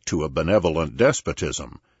subject to a benevolent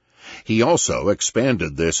despotism. He also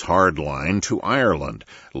expanded this hard line to Ireland,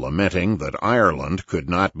 lamenting that Ireland could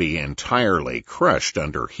not be entirely crushed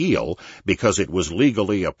under heel because it was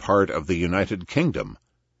legally a part of the United Kingdom.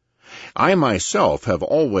 I myself have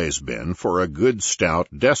always been for a good stout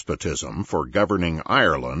despotism for governing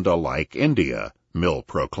Ireland alike India, Mill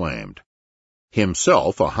proclaimed.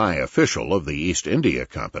 Himself a high official of the East India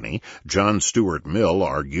Company, John Stuart Mill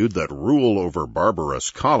argued that rule over barbarous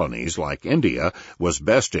colonies like India was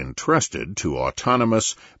best entrusted to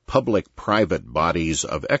autonomous, public-private bodies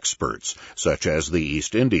of experts, such as the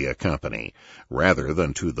East India Company, rather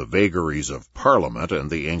than to the vagaries of Parliament and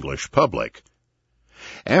the English public.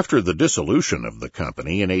 After the dissolution of the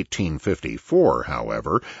company in 1854,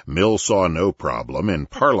 however, Mill saw no problem in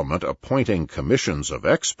Parliament appointing commissions of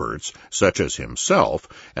experts, such as himself,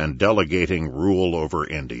 and delegating rule over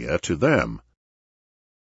India to them.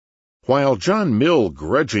 While John Mill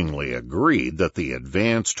grudgingly agreed that the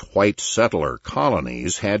advanced white settler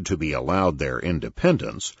colonies had to be allowed their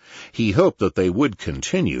independence, he hoped that they would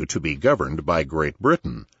continue to be governed by Great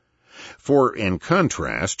Britain. For, in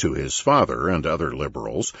contrast to his father and other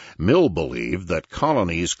liberals, Mill believed that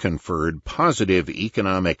colonies conferred positive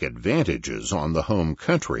economic advantages on the home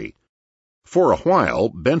country. For a while,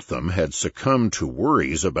 Bentham had succumbed to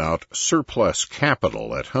worries about surplus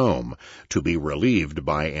capital at home, to be relieved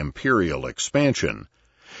by imperial expansion.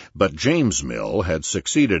 But James Mill had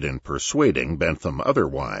succeeded in persuading Bentham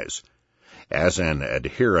otherwise. As an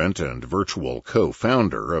adherent and virtual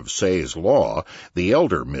co-founder of Say's Law, the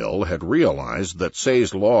elder Mill had realized that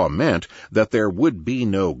Say's Law meant that there would be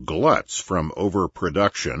no gluts from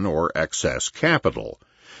overproduction or excess capital.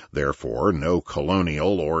 Therefore, no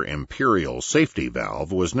colonial or imperial safety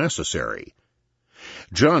valve was necessary.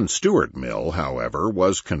 John Stuart Mill, however,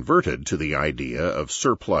 was converted to the idea of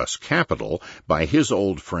surplus capital by his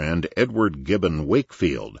old friend Edward Gibbon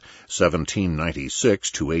Wakefield,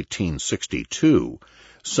 1796 to 1862,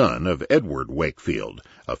 son of Edward Wakefield,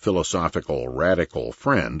 a philosophical radical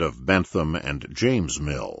friend of Bentham and James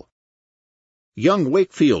Mill. Young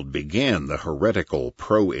Wakefield began the heretical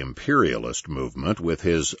pro-imperialist movement with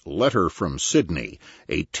his Letter from Sydney,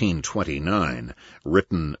 1829,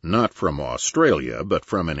 written not from Australia but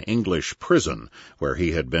from an English prison where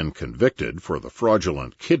he had been convicted for the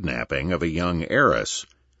fraudulent kidnapping of a young heiress.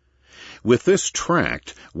 With this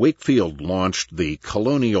tract, Wakefield launched the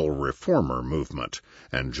colonial reformer movement,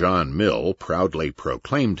 and John Mill proudly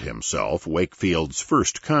proclaimed himself Wakefield's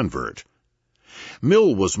first convert.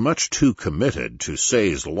 Mill was much too committed to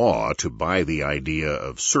Say's Law to buy the idea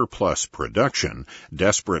of surplus production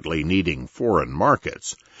desperately needing foreign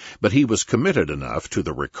markets, but he was committed enough to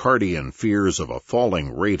the Ricardian fears of a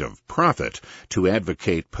falling rate of profit to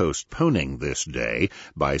advocate postponing this day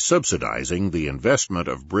by subsidizing the investment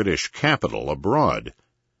of British capital abroad.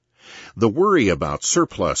 The worry about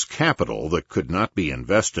surplus capital that could not be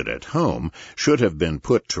invested at home should have been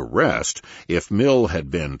put to rest if Mill had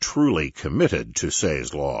been truly committed to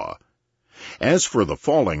Say's law. As for the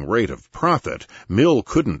falling rate of profit, Mill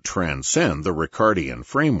couldn't transcend the Ricardian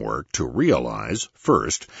framework to realize,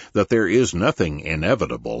 first, that there is nothing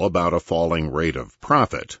inevitable about a falling rate of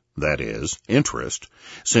profit, that is, interest,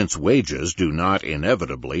 since wages do not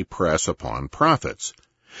inevitably press upon profits.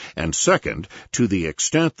 And second, to the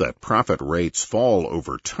extent that profit rates fall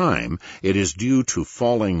over time, it is due to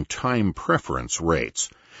falling time preference rates,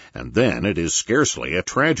 and then it is scarcely a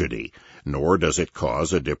tragedy, nor does it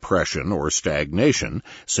cause a depression or stagnation,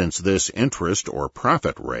 since this interest or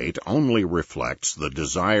profit rate only reflects the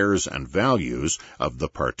desires and values of the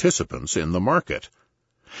participants in the market.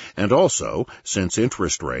 And also, since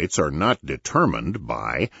interest rates are not determined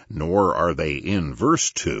by, nor are they inverse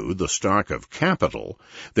to, the stock of capital,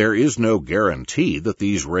 there is no guarantee that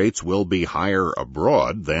these rates will be higher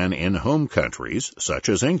abroad than in home countries, such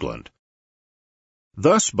as England.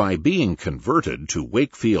 Thus, by being converted to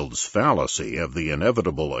Wakefield's fallacy of the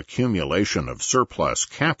inevitable accumulation of surplus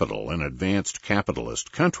capital in advanced capitalist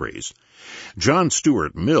countries, John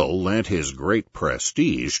Stuart Mill lent his great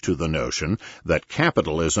prestige to the notion that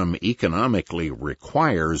capitalism economically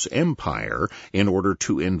requires empire in order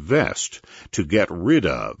to invest, to get rid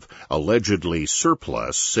of allegedly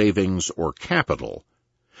surplus savings or capital.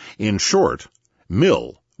 In short,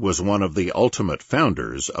 Mill was one of the ultimate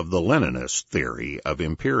founders of the Leninist theory of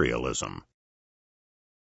imperialism.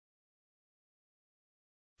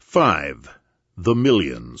 5. The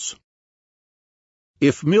Millions.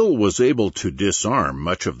 If Mill was able to disarm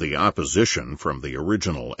much of the opposition from the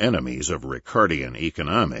original enemies of Ricardian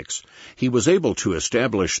economics, he was able to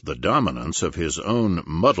establish the dominance of his own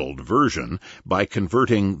muddled version by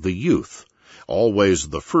converting the youth, always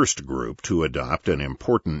the first group to adopt an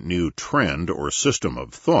important new trend or system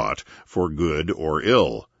of thought, for good or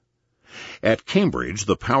ill. At Cambridge,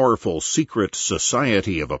 the powerful secret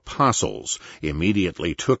Society of Apostles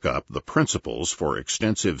immediately took up the principles for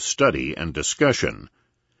extensive study and discussion.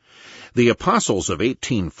 The Apostles of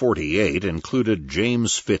 1848 included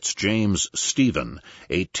James Fitzjames Stephen,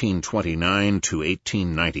 1829 to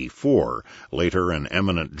 1894, later an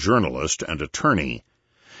eminent journalist and attorney;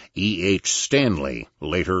 E. H. Stanley,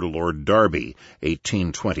 later Lord Derby,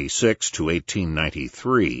 1826 to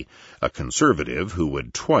 1893, a conservative who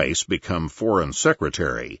would twice become Foreign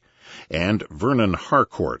Secretary; and Vernon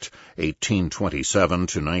Harcourt, 1827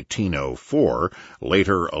 to 1904,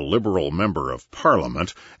 later a Liberal Member of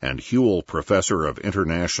Parliament and Whewell Professor of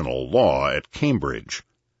International Law at Cambridge.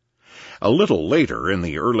 A little later, in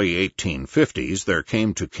the early 1850s, there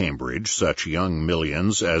came to Cambridge such young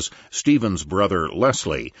millions as Stephen's brother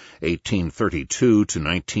Leslie, 1832 to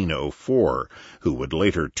 1904, who would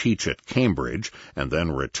later teach at Cambridge and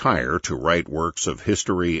then retire to write works of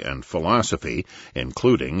history and philosophy,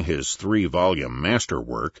 including his 3-volume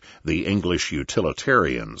masterwork, The English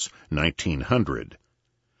Utilitarians, 1900.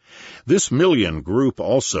 This million group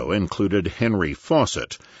also included Henry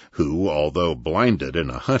Fawcett, who, although blinded in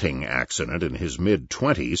a hunting accident in his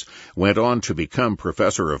mid-20s, went on to become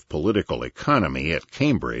professor of political economy at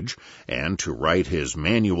Cambridge and to write his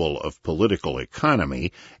Manual of Political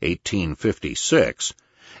Economy, 1856,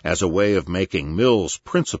 as a way of making Mill's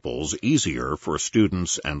principles easier for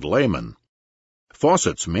students and laymen.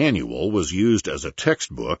 Fawcett's manual was used as a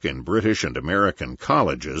textbook in British and American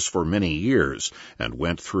colleges for many years and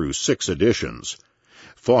went through 6 editions.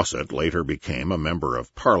 Fawcett later became a Member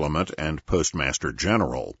of Parliament and Postmaster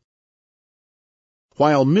General.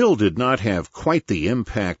 While Mill did not have quite the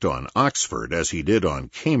impact on Oxford as he did on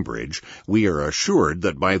Cambridge, we are assured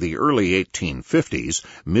that by the early 1850s,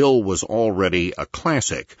 Mill was already a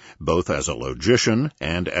classic, both as a logician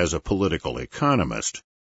and as a political economist.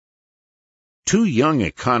 2 young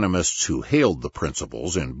economists who hailed the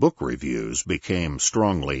principles in book reviews became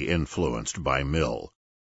strongly influenced by Mill.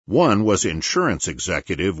 One was insurance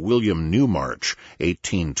executive William Newmarch,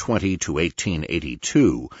 1820 to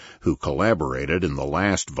 1882, who collaborated in the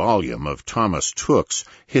last volume of Thomas Tooke's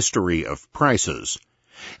History of Prices,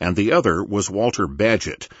 and the other was Walter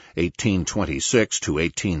Bagehot, 1826 to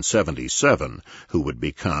 1877, who would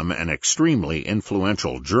become an extremely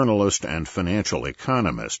influential journalist and financial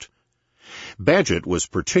economist. Bagehot was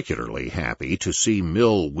particularly happy to see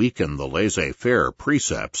Mill weaken the laissez-faire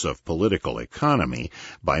precepts of political economy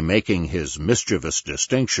by making his mischievous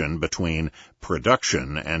distinction between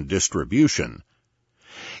production and distribution.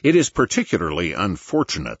 It is particularly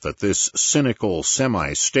unfortunate that this cynical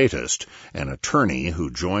semi-statist, an attorney who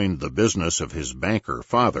joined the business of his banker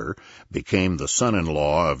father, became the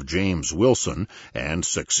son-in-law of James Wilson and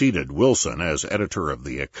succeeded Wilson as editor of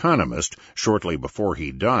The Economist shortly before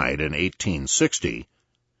he died in 1860.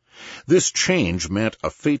 This change meant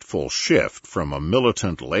a fateful shift from a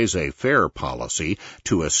militant laissez-faire policy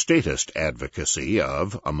to a statist advocacy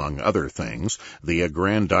of, among other things, the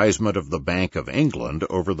aggrandizement of the Bank of England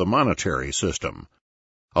over the monetary system.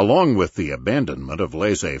 Along with the abandonment of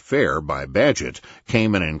laissez-faire by Bagehot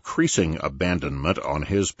came an increasing abandonment on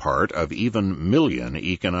his part of even Millian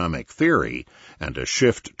economic theory, and a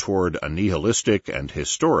shift toward a nihilistic and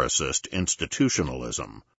historicist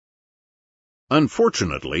institutionalism.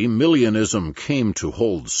 Unfortunately, Millianism came to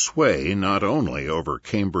hold sway not only over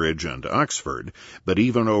Cambridge and Oxford, but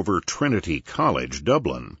even over Trinity College,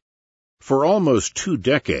 Dublin. For almost 2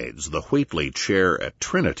 decades, the Whately Chair at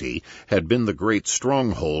Trinity had been the great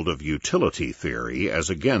stronghold of utility theory as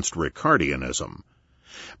against Ricardianism.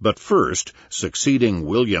 But first, succeeding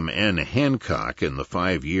William N. Hancock in the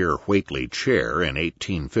 5-year Whately Chair in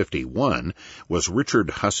 1851 was Richard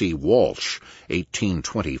Hussey Walsh,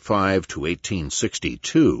 1825 to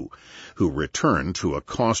 1862, who returned to a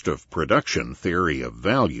cost-of-production theory of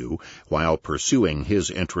value while pursuing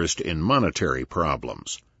his interest in monetary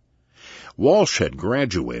problems. Walsh had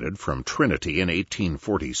graduated from Trinity in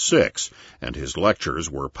 1846, and his lectures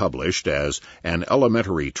were published as An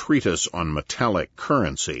Elementary Treatise on Metallic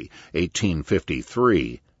Currency,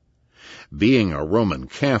 1853. Being a Roman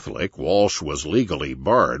Catholic, Walsh was legally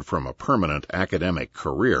barred from a permanent academic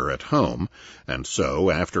career at home, and so,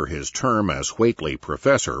 after his term as Whately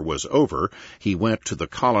professor was over, he went to the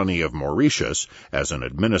colony of Mauritius as an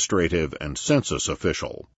administrative and census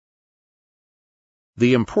official.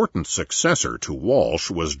 The important successor to Walsh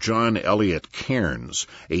was John Eliot Cairns,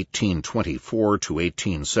 1824 to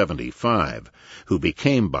 1875, who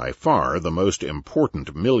became by far the most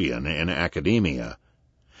important Millian in academia.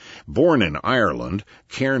 Born in Ireland,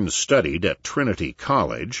 Cairns studied at Trinity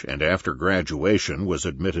College and after graduation was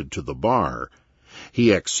admitted to the bar.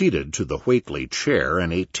 He acceded to the Whately Chair in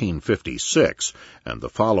 1856, and the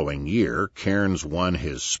following year Cairns won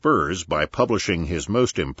his spurs by publishing his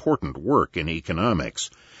most important work in economics,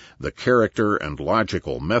 The Character and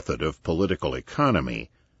Logical Method of Political Economy.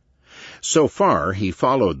 So far he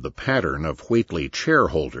followed the pattern of Whately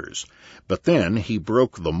chairholders, but then he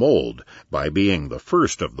broke the mold by being the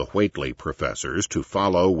first of the Whately professors to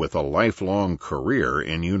follow with a lifelong career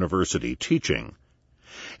in university teaching.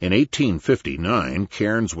 In 1859,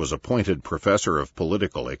 Cairns was appointed professor of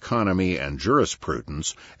political economy and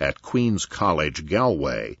jurisprudence at Queen's College,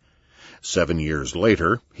 Galway. 7 years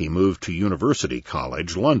later, he moved to University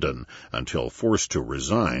College, London, until forced to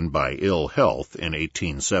resign by ill health in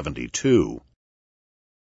 1872.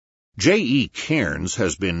 J. E. Cairns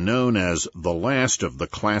has been known as the last of the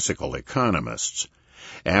classical economists.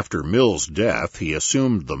 After Mill's death, he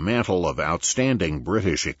assumed the mantle of outstanding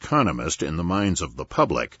British economist in the minds of the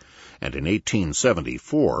public, and in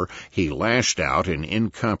 1874 he lashed out in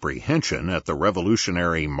incomprehension at the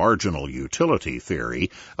revolutionary marginal utility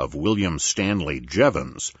theory of William Stanley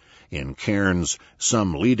Jevons in Cairns'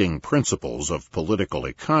 Some Leading Principles of Political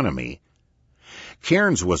Economy.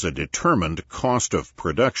 Cairns was a determined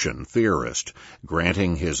cost-of-production theorist,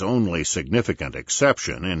 granting his only significant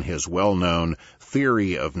exception in his well-known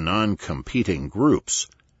theory of non-competing groups.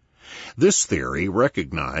 This theory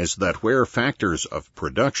recognized that where factors of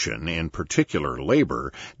production, in particular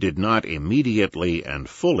labor, did not immediately and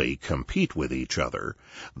fully compete with each other,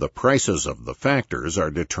 the prices of the factors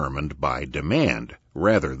are determined by demand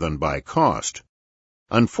rather than by cost.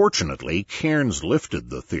 Unfortunately, Cairns lifted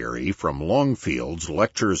the theory from Longfield's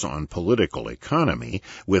Lectures on Political Economy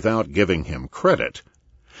without giving him credit.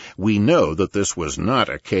 We know that this was not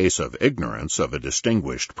a case of ignorance of a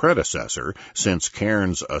distinguished predecessor, since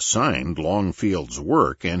Cairns assigned Longfield's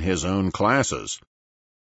work in his own classes.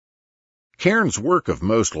 Cairns' work of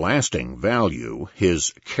most lasting value,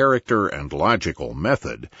 his Character and Logical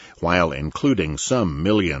Method, while including some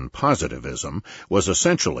Millian positivism, was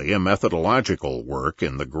essentially a methodological work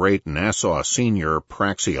in the great Nassau Senior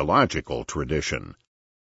praxeological tradition.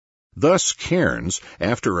 Thus Cairns,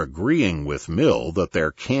 after agreeing with Mill that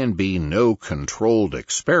there can be no controlled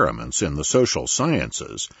experiments in the social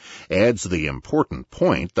sciences, adds the important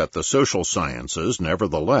point that the social sciences,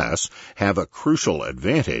 nevertheless, have a crucial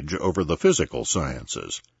advantage over the physical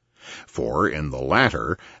sciences. For in the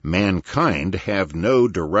latter, mankind have no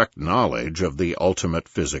direct knowledge of the ultimate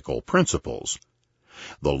physical principles.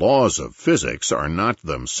 The laws of physics are not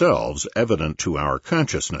themselves evident to our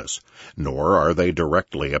consciousness, nor are they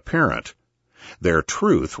directly apparent. Their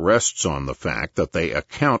truth rests on the fact that they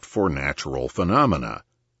account for natural phenomena.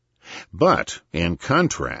 But, in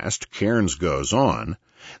contrast, Cairns goes on,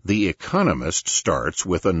 the economist starts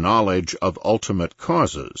with a knowledge of ultimate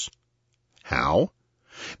causes. How?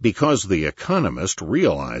 Because the economist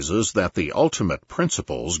realizes that the ultimate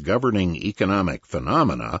principles governing economic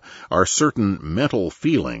phenomena are certain mental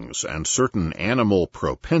feelings and certain animal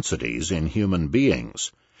propensities in human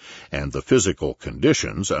beings, and the physical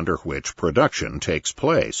conditions under which production takes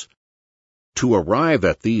place. To arrive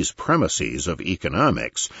at these premises of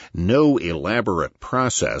economics, no elaborate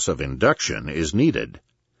process of induction is needed.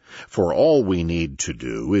 For all we need to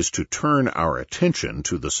do is to turn our attention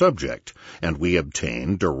to the subject, and we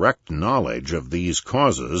obtain direct knowledge of these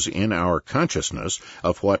causes in our consciousness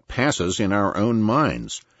of what passes in our own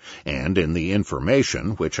minds, and in the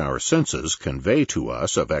information which our senses convey to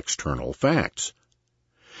us of external facts.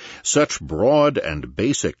 Such broad and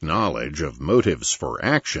basic knowledge of motives for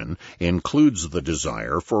action includes the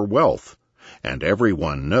desire for wealth, and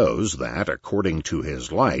everyone knows that, according to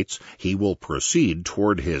his lights, he will proceed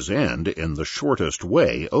toward his end in the shortest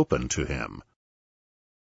way open to him.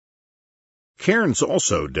 Cairns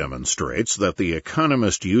also demonstrates that the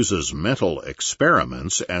economist uses mental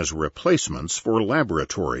experiments as replacements for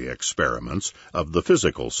laboratory experiments of the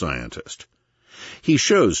physical scientist. He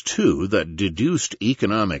shows, too, that deduced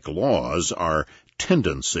economic laws are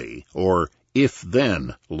tendency or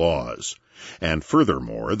if-then laws, and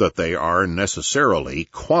furthermore that they are necessarily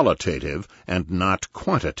qualitative and not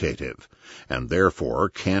quantitative, and therefore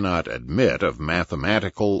cannot admit of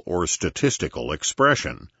mathematical or statistical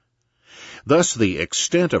expression. Thus, the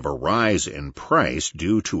extent of a rise in price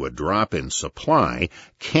due to a drop in supply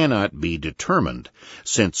cannot be determined,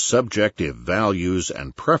 since subjective values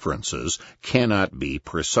and preferences cannot be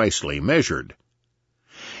precisely measured.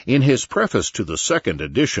 In his preface to the second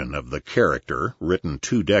edition of The Character, written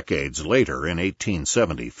 2 decades later in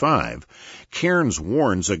 1875, Cairns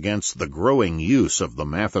warns against the growing use of the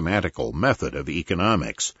mathematical method of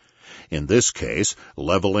economics, in this case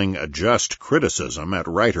leveling a just criticism at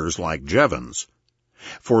writers like Jevons.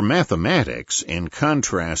 For mathematics, in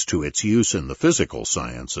contrast to its use in the physical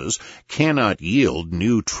sciences, cannot yield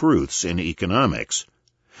new truths in economics.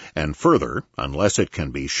 And further, unless it can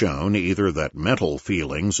be shown either that mental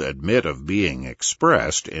feelings admit of being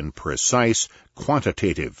expressed in precise,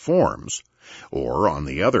 quantitative forms, or, on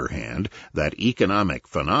the other hand, that economic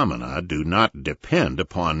phenomena do not depend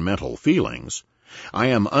upon mental feelings, I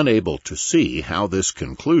am unable to see how this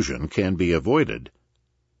conclusion can be avoided.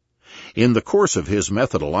 In the course of his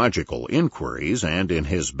methodological inquiries and in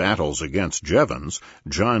his battles against Jevons,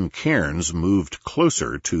 John Cairns moved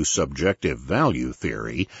closer to subjective value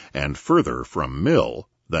theory and further from Mill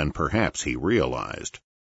than perhaps he realized.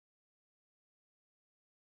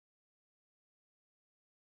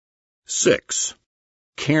 6.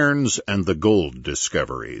 Cairns and the Gold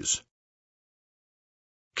Discoveries.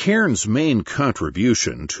 Cairns' main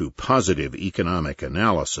contribution to positive economic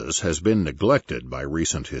analysis has been neglected by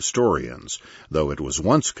recent historians, though it was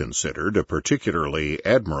once considered a particularly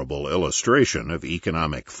admirable illustration of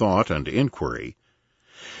economic thought and inquiry.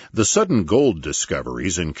 The sudden gold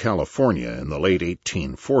discoveries in California in the late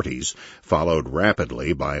 1840s, followed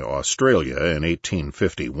rapidly by Australia in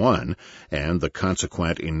 1851, and the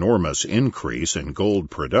consequent enormous increase in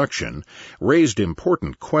gold production, raised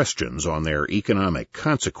important questions on their economic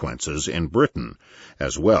consequences in Britain,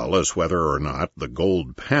 as well as whether or not the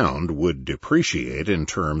gold pound would depreciate in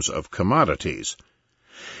terms of commodities.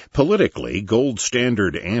 Politically, gold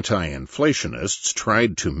standard anti-inflationists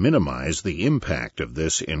tried to minimize the impact of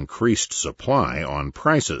this increased supply on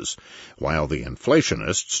prices, while the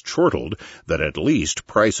inflationists chortled that at least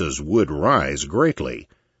prices would rise greatly.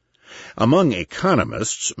 Among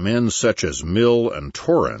economists, men such as Mill and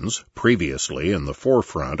Torrens, previously in the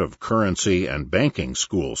forefront of currency and banking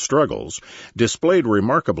school struggles, displayed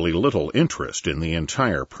remarkably little interest in the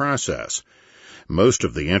entire process. Most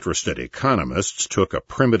of the interested economists took a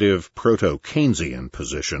primitive proto-Keynesian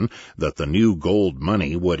position that the new gold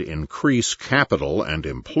money would increase capital and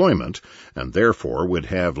employment and therefore would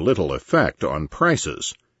have little effect on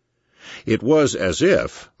prices. It was as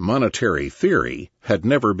if monetary theory had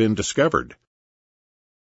never been discovered.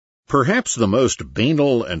 Perhaps the most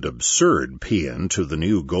banal and absurd paean to the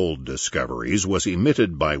new gold discoveries was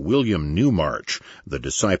emitted by William Newmarch, the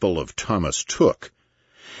disciple of Thomas Tooke.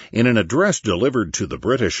 In an address delivered to the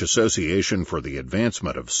British Association for the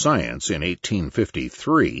Advancement of Science in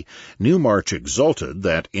 1853, Newmarch exulted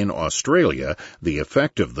that in Australia the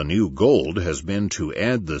effect of the new gold has been to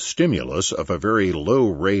add the stimulus of a very low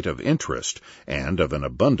rate of interest and of an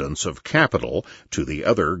abundance of capital to the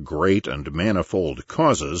other great and manifold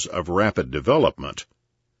causes of rapid development.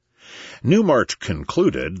 Newmarch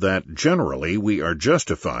concluded that generally we are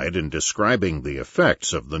justified in describing the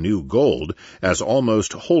effects of the new gold as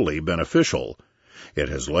almost wholly beneficial. It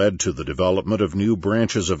has led to the development of new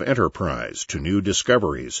branches of enterprise, to new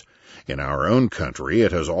discoveries. In our own country,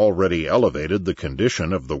 it has already elevated the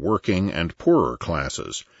condition of the working and poorer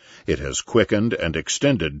classes. It has quickened and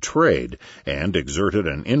extended trade, and exerted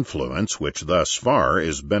an influence which thus far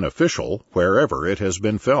is beneficial wherever it has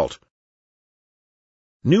been felt.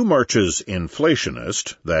 Newmarch's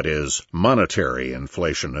inflationist, that is, monetary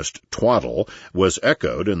inflationist, twaddle was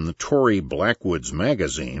echoed in the Tory Blackwood's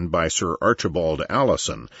Magazine by Sir Archibald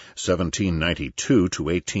Alison,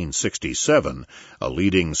 1792-1867, a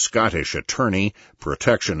leading Scottish attorney,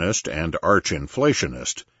 protectionist, and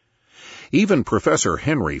arch-inflationist. Even Professor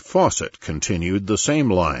Henry Fawcett continued the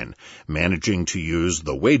same line, managing to use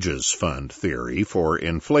the wages fund theory for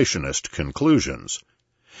inflationist conclusions.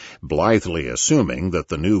 Blithely assuming that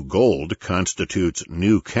the new gold constitutes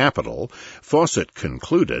new capital, Fawcett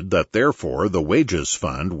concluded that therefore the wages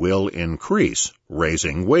fund will increase,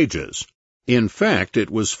 raising wages. In fact, it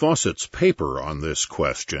was Fawcett's paper on this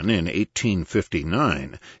question in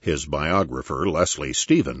 1859, his biographer Leslie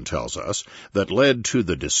Stephen tells us, that led to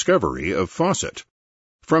the discovery of Fawcett.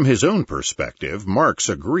 From his own perspective, Marx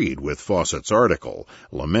agreed with Fawcett's article,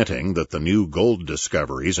 lamenting that the new gold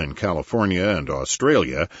discoveries in California and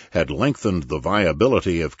Australia had lengthened the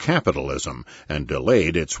viability of capitalism and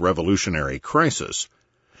delayed its revolutionary crisis.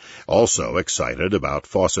 Also excited about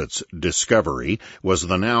Fawcett's discovery was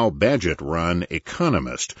the now Bagehot-run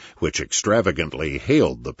Economist, which extravagantly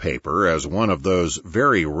hailed the paper as one of those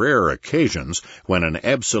very rare occasions when an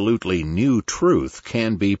absolutely new truth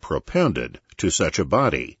can be propounded to such a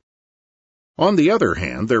body. On the other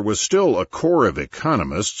hand, there was still a core of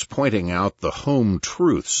economists pointing out the home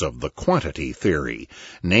truths of the quantity theory,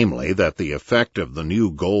 namely that the effect of the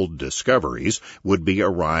new gold discoveries would be a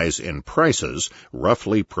rise in prices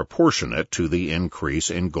roughly proportionate to the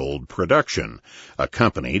increase in gold production,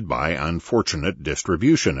 accompanied by unfortunate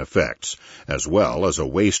distribution effects, as well as a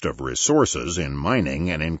waste of resources in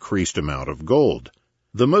mining an increased amount of gold.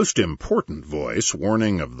 The most important voice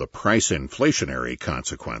warning of the price inflationary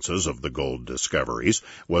consequences of the gold discoveries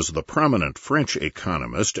was the prominent French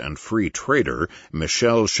economist and free trader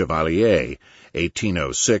Michel Chevalier,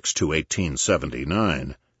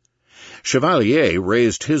 1806-1879. Chevalier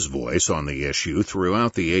raised his voice on the issue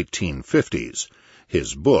throughout the 1850s,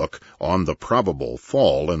 his book, On the Probable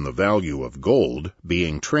Fall in the Value of Gold,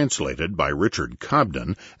 being translated by Richard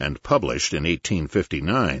Cobden and published in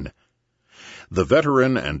 1859. The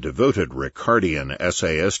veteran and devoted Ricardian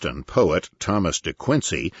essayist and poet Thomas de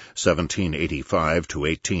Quincey,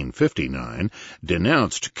 1785-1859,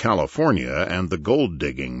 denounced California and the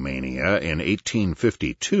gold-digging mania in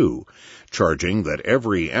 1852, charging that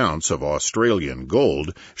every ounce of Australian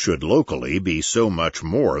gold should locally be so much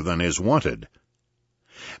more than is wanted.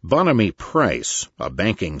 Bonamy Price, a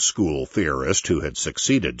banking school theorist who had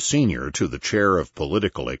succeeded senior to the chair of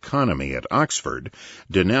political economy at Oxford,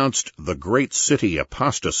 denounced the great city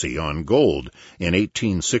apostasy on gold in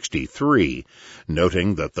 1863,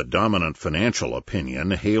 noting that the dominant financial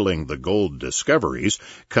opinion hailing the gold discoveries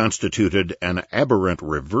constituted an aberrant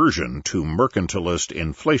reversion to mercantilist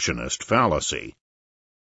inflationist fallacy.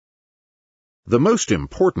 The most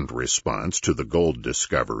important response to the gold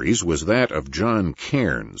discoveries was that of John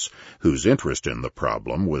Cairns, whose interest in the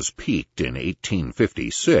problem was piqued in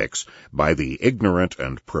 1856 by the ignorant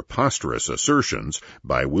and preposterous assertions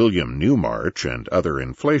by William Newmarch and other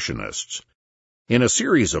inflationists. In a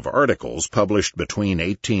series of articles published between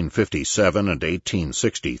 1857 and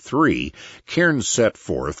 1863, Cairns set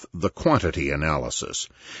forth the quantity analysis,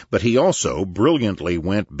 but he also brilliantly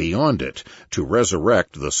went beyond it to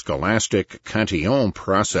resurrect the scholastic Cantillon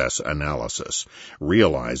process analysis,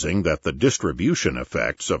 realizing that the distribution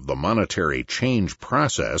effects of the monetary change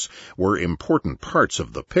process were important parts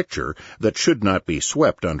of the picture that should not be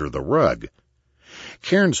swept under the rug.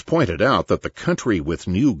 Cairns pointed out that the country with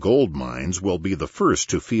new gold mines will be the first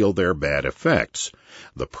to feel their bad effects,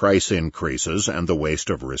 the price increases and the waste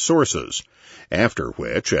of resources, after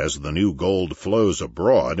which, as the new gold flows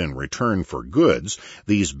abroad in return for goods,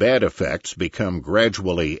 these bad effects become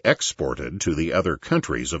gradually exported to the other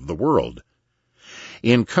countries of the world.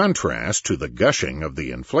 In contrast to the gushing of the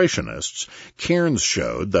inflationists, Cairns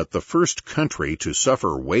showed that the first country to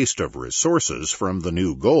suffer waste of resources from the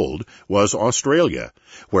new gold was Australia,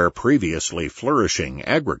 where previously flourishing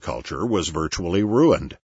agriculture was virtually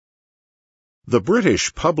ruined. The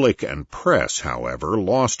British public and press, however,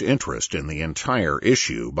 lost interest in the entire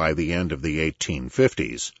issue by the end of the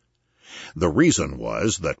 1850s. The reason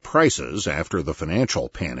was that prices, after the financial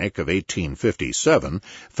panic of 1857,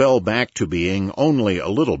 fell back to being only a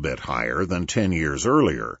little bit higher than 10 years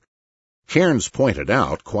earlier. Cairns pointed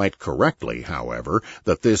out, quite correctly, however,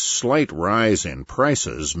 that this slight rise in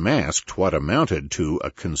prices masked what amounted to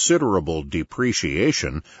a considerable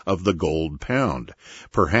depreciation of the gold pound,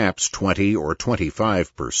 perhaps 20 or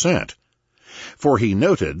 25%. For he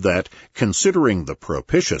noted that, considering the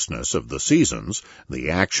propitiousness of the seasons, the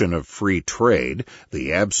action of free trade,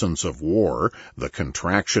 the absence of war, the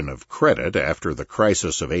contraction of credit after the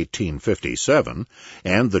crisis of 1857,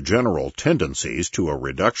 and the general tendencies to a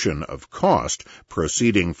reduction of cost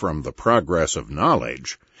proceeding from the progress of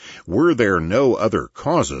knowledge, were there no other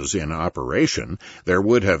causes in operation, there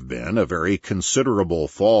would have been a very considerable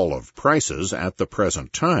fall of prices at the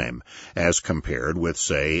present time, as compared with,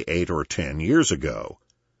 say, 8 or 10 years ago.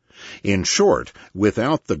 In short,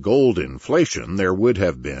 without the gold inflation, there would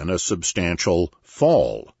have been a substantial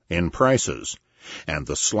fall in prices, and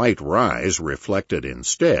the slight rise reflected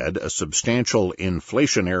instead a substantial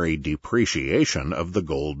inflationary depreciation of the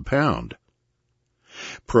gold pound.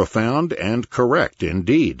 Profound and correct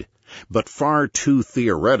indeed, but far too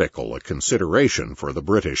theoretical a consideration for the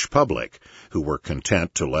British public, who were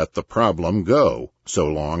content to let the problem go so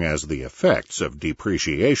long as the effects of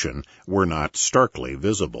depreciation were not starkly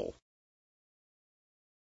visible.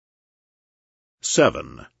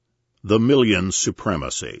 7. The million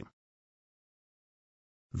supremacy.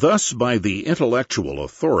 Thus, by the intellectual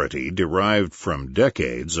authority derived from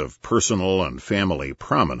decades of personal and family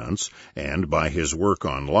prominence, and by his work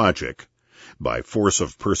on logic, by force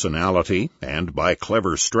of personality, and by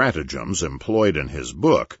clever stratagems employed in his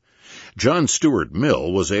book, John Stuart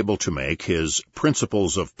Mill was able to make his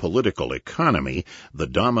Principles of Political Economy the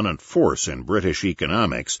dominant force in British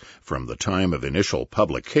economics from the time of initial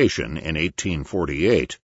publication in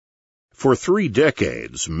 1848. For 3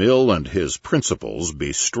 decades, Mill and his principles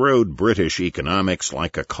bestrode British economics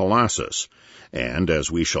like a colossus, and,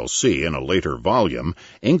 as we shall see in a later volume,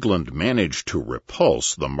 England managed to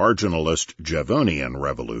repulse the marginalist Javonian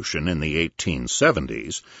revolution in the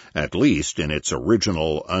 1870s, at least in its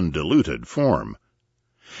original undiluted form.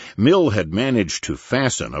 Mill had managed to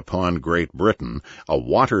fasten upon Great Britain a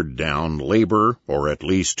watered-down labor, or at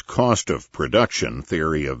least cost of production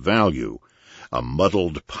theory of value, a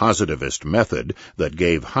muddled positivist method that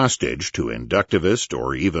gave hostage to inductivist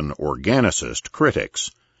or even organicist critics,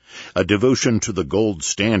 a devotion to the gold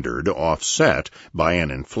standard offset by an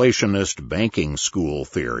inflationist banking school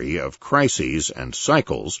theory of crises and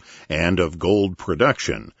cycles and of gold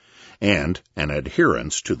production, and an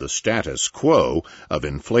adherence to the status quo of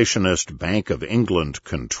inflationist Bank of England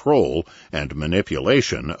control and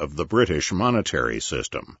manipulation of the British monetary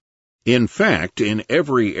system. In fact, in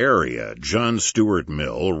every area, John Stuart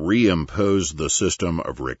Mill reimposed the system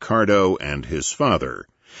of Ricardo and his father,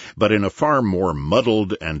 but in a far more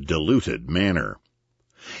muddled and diluted manner.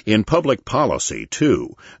 In public policy,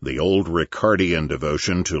 too, the old Ricardian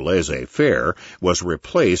devotion to laissez-faire was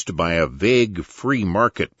replaced by a vague free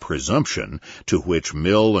market presumption to which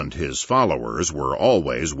Mill and his followers were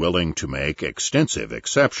always willing to make extensive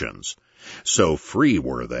exceptions. So free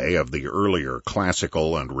were they of the earlier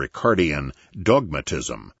classical and Ricardian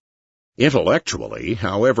dogmatism. Intellectually,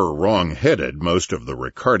 however wrong-headed most of the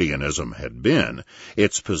Ricardianism had been,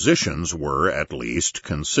 its positions were at least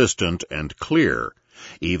consistent and clear,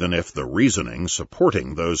 even if the reasoning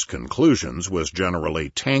supporting those conclusions was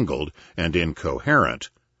generally tangled and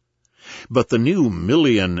incoherent. But the new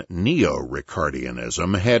Millian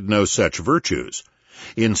neo-Ricardianism had no such virtues.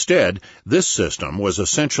 Instead, this system was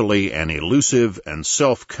essentially an elusive and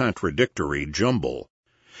self-contradictory jumble.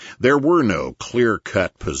 There were no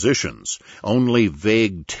clear-cut positions, only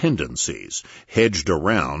vague tendencies, hedged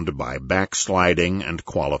around by backsliding and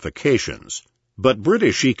qualifications. But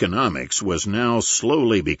British economics was now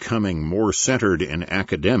slowly becoming more centered in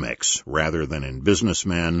academics rather than in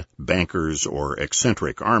businessmen, bankers, or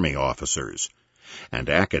eccentric army officers. And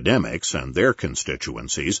academics and their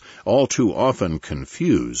constituencies all too often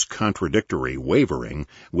confuse contradictory wavering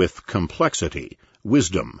with complexity,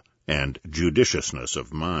 wisdom, and judiciousness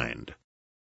of mind.